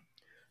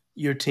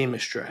 your team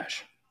is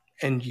trash,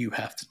 and you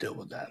have to deal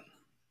with that.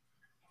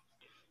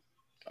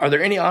 Are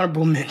there any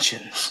honorable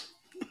mentions?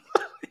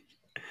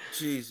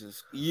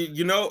 Jesus,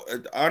 you know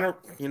honor.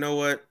 You know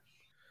what?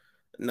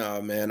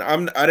 No, man,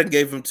 I done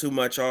gave him too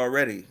much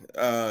already.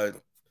 Y'all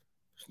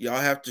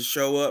have to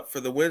show up for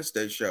the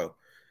Wednesday show.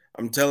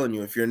 I'm telling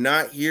you, if you're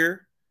not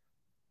here,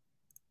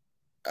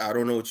 I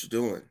don't know what you're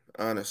doing,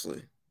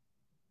 honestly.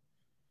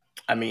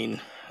 I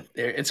mean,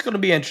 it's going to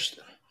be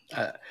interesting.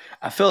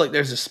 I feel like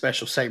there's a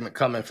special segment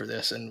coming for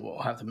this, and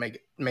we'll have to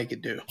make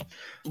it do.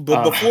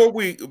 But before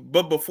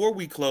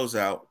we close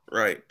out,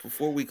 right?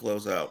 Before we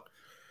close out,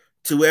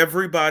 to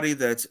everybody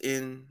that's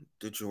in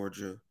the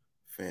Georgia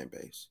fan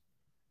base,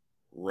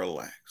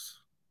 relax.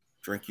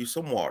 Drink you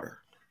some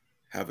water.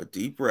 Have a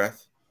deep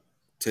breath.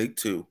 Take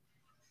 2.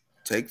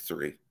 Take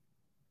 3.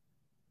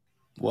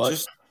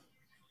 What?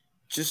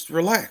 Just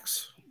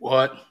relax.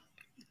 What?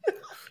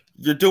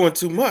 You're doing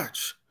too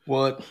much.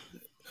 What?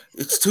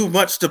 It's too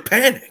much to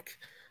panic.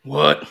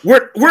 What?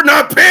 We're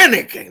not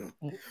panicking.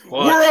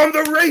 What? We're on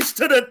the race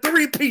to the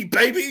 3P,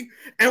 baby,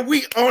 and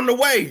we on the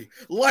way.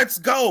 Let's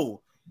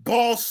go.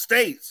 Ball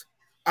State.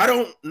 I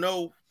don't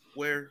know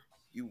where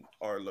you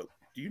are located.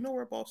 Do you know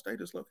where Ball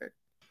State is located?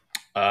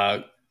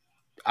 I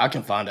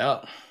can find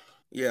out.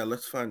 Yeah,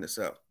 let's find this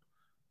out.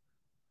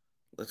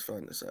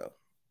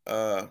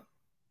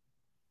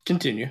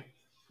 Continue.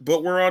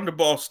 But we're on to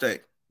Ball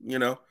State, you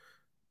know.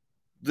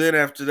 Then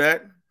after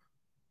that,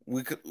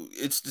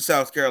 it's the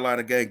South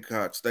Carolina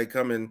Gamecocks. They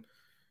come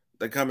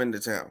into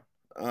town.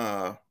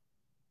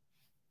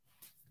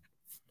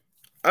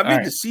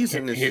 The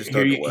season is just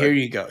underway. Here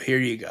you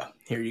go.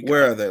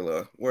 Where are they,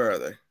 Lil? Where are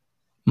they?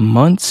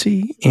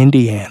 Muncie,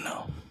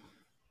 Indiana.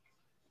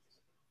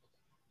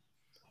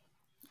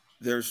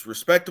 There's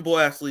respectable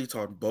athletes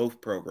on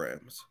both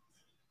programs.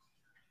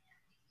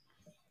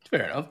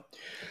 Fair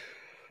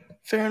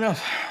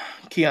enough.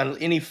 Keon,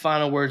 any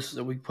final words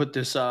that we put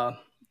this UT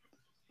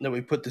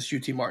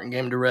Martin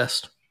game to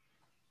rest?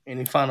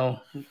 Any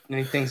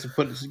things to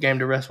put this game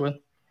to rest with?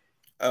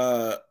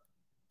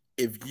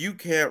 If you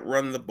can't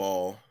run the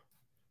ball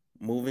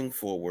moving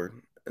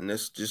forward, and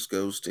this just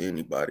goes to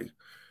anybody,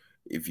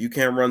 if you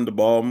can't run the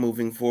ball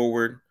moving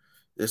forward,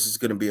 this is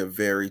going to be a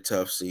very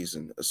tough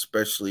season,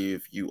 especially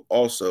if you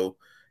also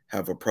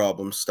have a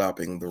problem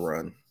stopping the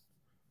run.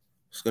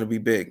 It's going to be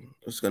big.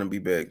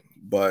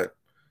 But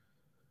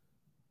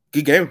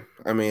good game.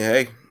 I mean,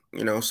 hey,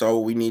 saw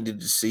what we needed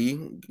to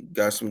see.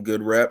 Got some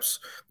good reps.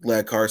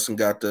 Glad Carson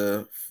got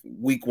the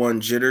week 1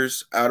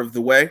 jitters out of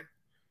the way.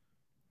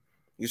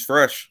 He's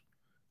fresh.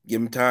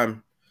 Give him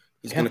time.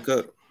 He's going to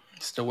cook.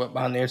 Still wet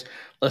behind the ears.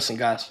 Listen,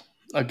 guys,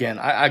 again,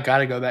 I got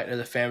to go back to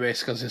the fan base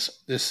because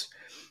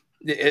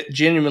it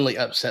genuinely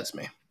upsets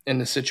me in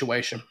this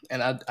situation.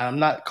 And I'm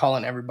not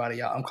calling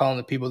everybody out. I'm calling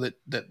the people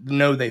that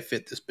know they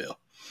fit this bill.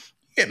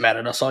 You get mad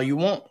at us all you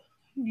want.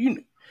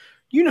 You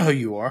know who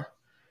you are.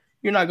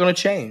 You're not going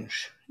to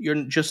change.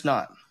 You're just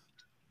not.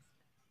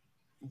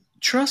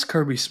 Trust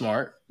Kirby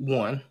Smart,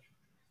 1.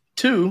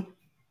 2,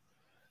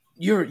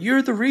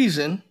 you're the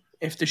reason,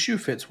 if the shoe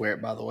fits, wear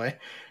it, by the way.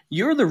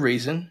 You're the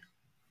reason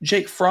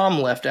Jake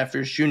Fromm left after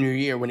his junior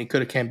year when he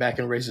could have came back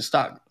and raised his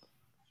stock.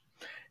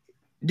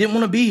 Didn't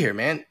want to be here,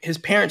 man. His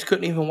parents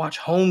couldn't even watch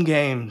home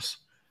games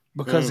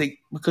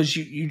because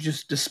you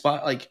just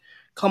despise. Like,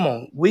 come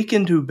on, we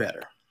can do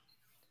better.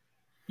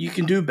 You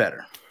can do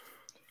better.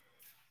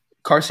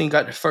 Carson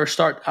got the first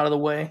start out of the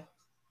way.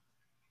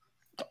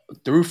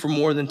 Threw for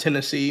more than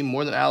Tennessee,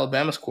 more than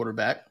Alabama's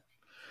quarterback.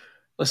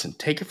 Listen,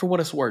 take it for what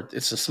it's worth.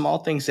 It's the small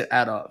things that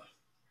add up.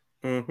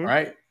 Mm-hmm. All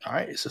right?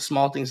 It's the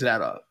small things that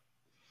add up.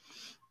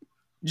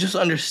 Just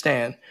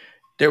understand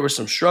there were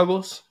some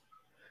struggles.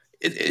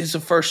 It's a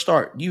first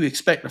start. You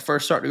expect the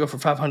first start to go for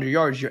 500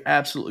 yards. You're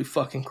absolutely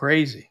fucking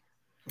crazy.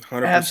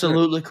 100%.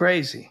 Absolutely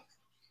crazy.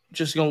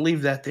 Just going to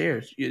leave that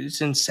there. It's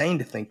insane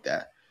to think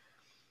that.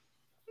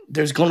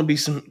 There's going to be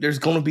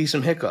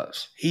some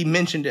hiccups. He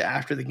mentioned it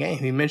after the game.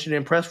 He mentioned it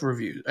in press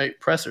reviews,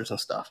 pressers and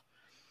stuff.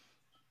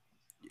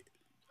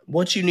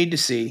 What you need to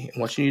see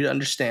and what you need to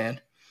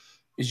understand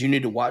is you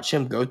need to watch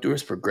him go through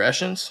his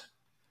progressions,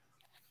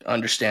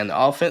 understand the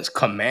offense,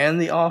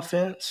 command the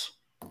offense,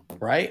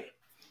 right?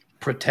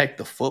 Protect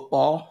the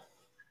football,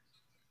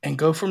 and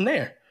go from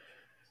there.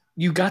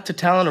 You got the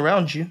talent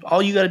around you.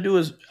 All you got to do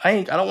is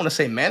I don't want to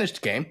say manage the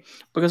game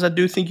because I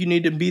do think you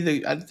need to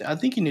be I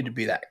think you need to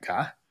be that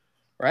guy,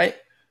 right?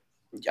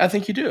 I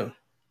think you do.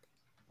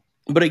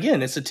 But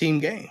again, it's a team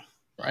game,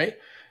 right?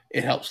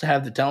 It helps to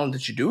have the talent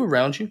that you do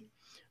around you.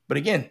 But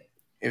again,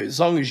 as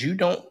long as you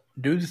don't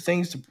do the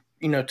things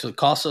to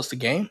cost us the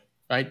game,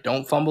 right?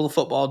 Don't fumble the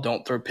football,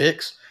 don't throw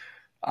picks.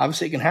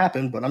 Obviously, it can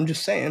happen, but I'm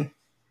just saying,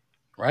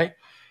 right?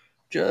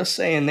 Just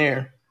saying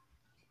there,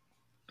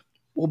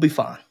 we'll be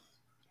fine.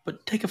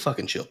 But take a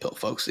fucking chill pill,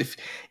 folks.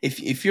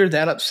 If you're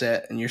that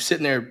upset and you're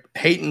sitting there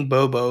hating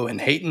Bobo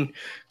and hating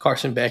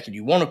Carson Beck and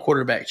you want a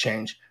quarterback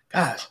change,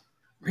 guys,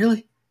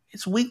 really?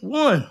 It's week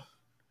 1.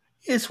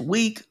 It's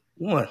week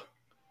 1.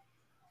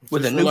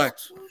 With just a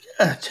relax.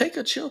 Take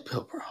a chill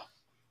pill, bro.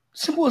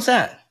 Simple as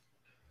that.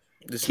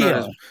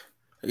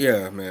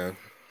 Yeah, man.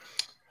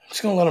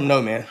 Just gonna let them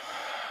know, man.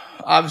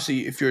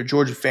 Obviously, if you're a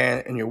Georgia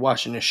fan and you're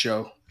watching this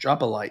show,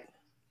 drop a like,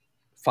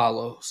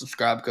 follow,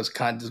 subscribe, because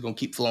content is gonna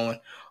keep flowing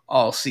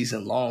all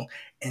season long.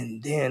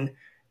 And then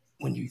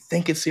when you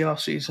think it's the off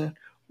season,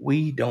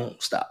 we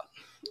don't stop.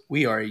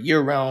 We are a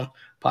year-round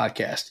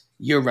podcast,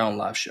 year-round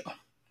live show,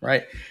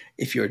 right?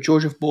 If you're a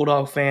Georgia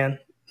Bulldog fan,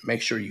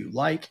 make sure you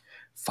like,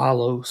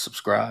 follow,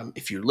 subscribe.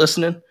 If you're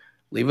listening,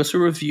 leave us a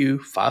review,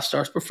 5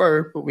 stars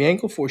preferred, but we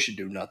ain't gonna force you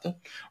to do nothing,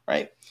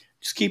 right?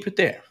 Just keep it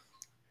there.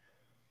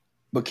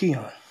 But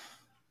Keon,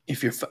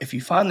 if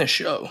you find the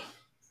show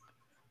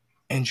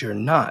and you're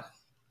not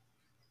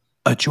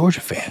a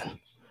Georgia fan,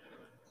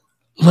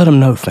 let them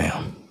know,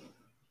 fam.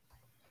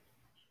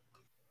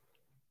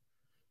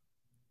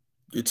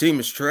 Your team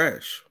is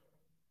trash.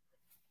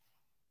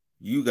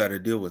 You got to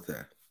deal with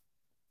that.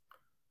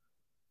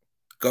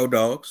 Go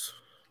Dogs.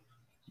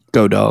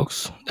 Go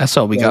Dogs. That's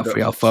all we got for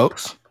y'all,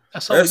 folks.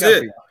 That's all we got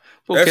for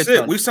y'all. That's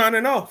it. We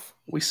signing off.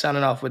 We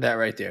signing off with that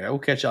right there. We'll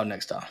catch y'all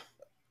next time.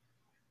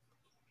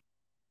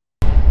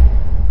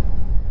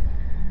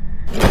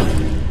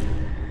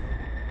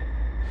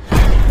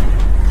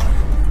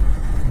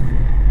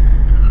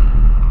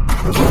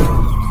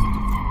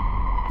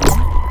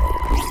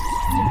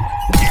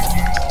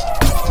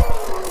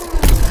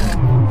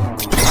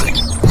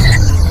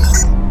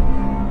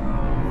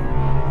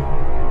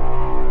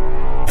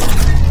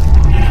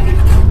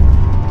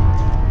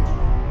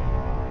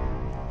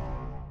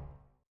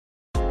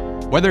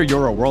 Whether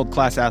you're a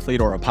world-class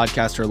athlete or a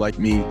podcaster like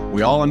me,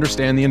 we all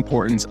understand the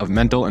importance of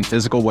mental and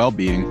physical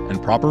well-being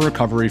and proper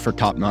recovery for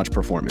top-notch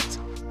performance.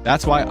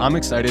 That's why I'm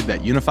excited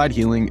that Unified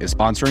Healing is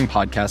sponsoring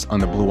podcasts on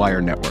the Blue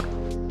Wire Network.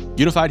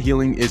 Unified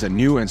Healing is a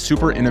new and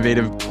super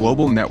innovative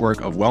global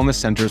network of wellness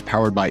centers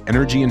powered by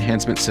Energy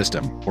Enhancement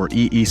System, or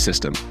EE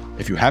System.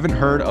 If you haven't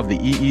heard of the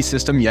EE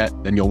System yet,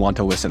 then you'll want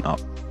to listen up.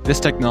 This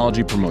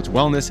technology promotes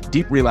wellness,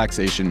 deep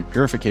relaxation,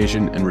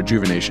 purification, and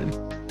rejuvenation.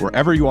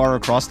 Wherever you are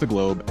across the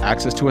globe,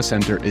 access to a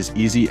center is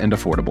easy and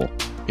affordable.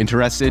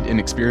 Interested in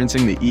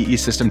experiencing the EE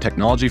System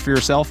technology for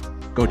yourself?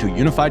 Go to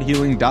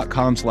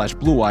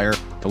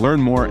unifiedhealing.com/bluewire to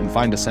learn more and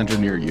find a center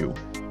near you.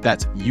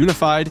 That's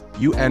unified,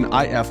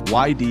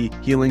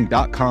 UNIFYD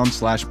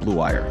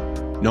healing.com/bluewire.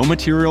 No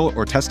material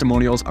or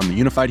testimonials on the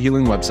Unified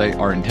Healing website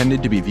are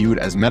intended to be viewed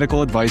as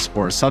medical advice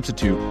or a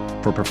substitute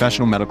for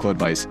professional medical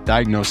advice,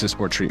 diagnosis,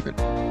 or treatment.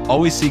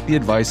 Always seek the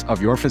advice of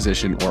your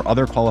physician or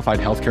other qualified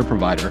healthcare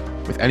provider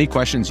with any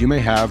questions you may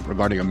have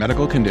regarding a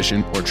medical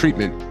condition or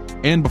treatment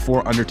and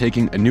before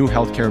undertaking a new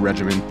healthcare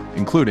regimen,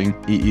 including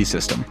EE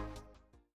System.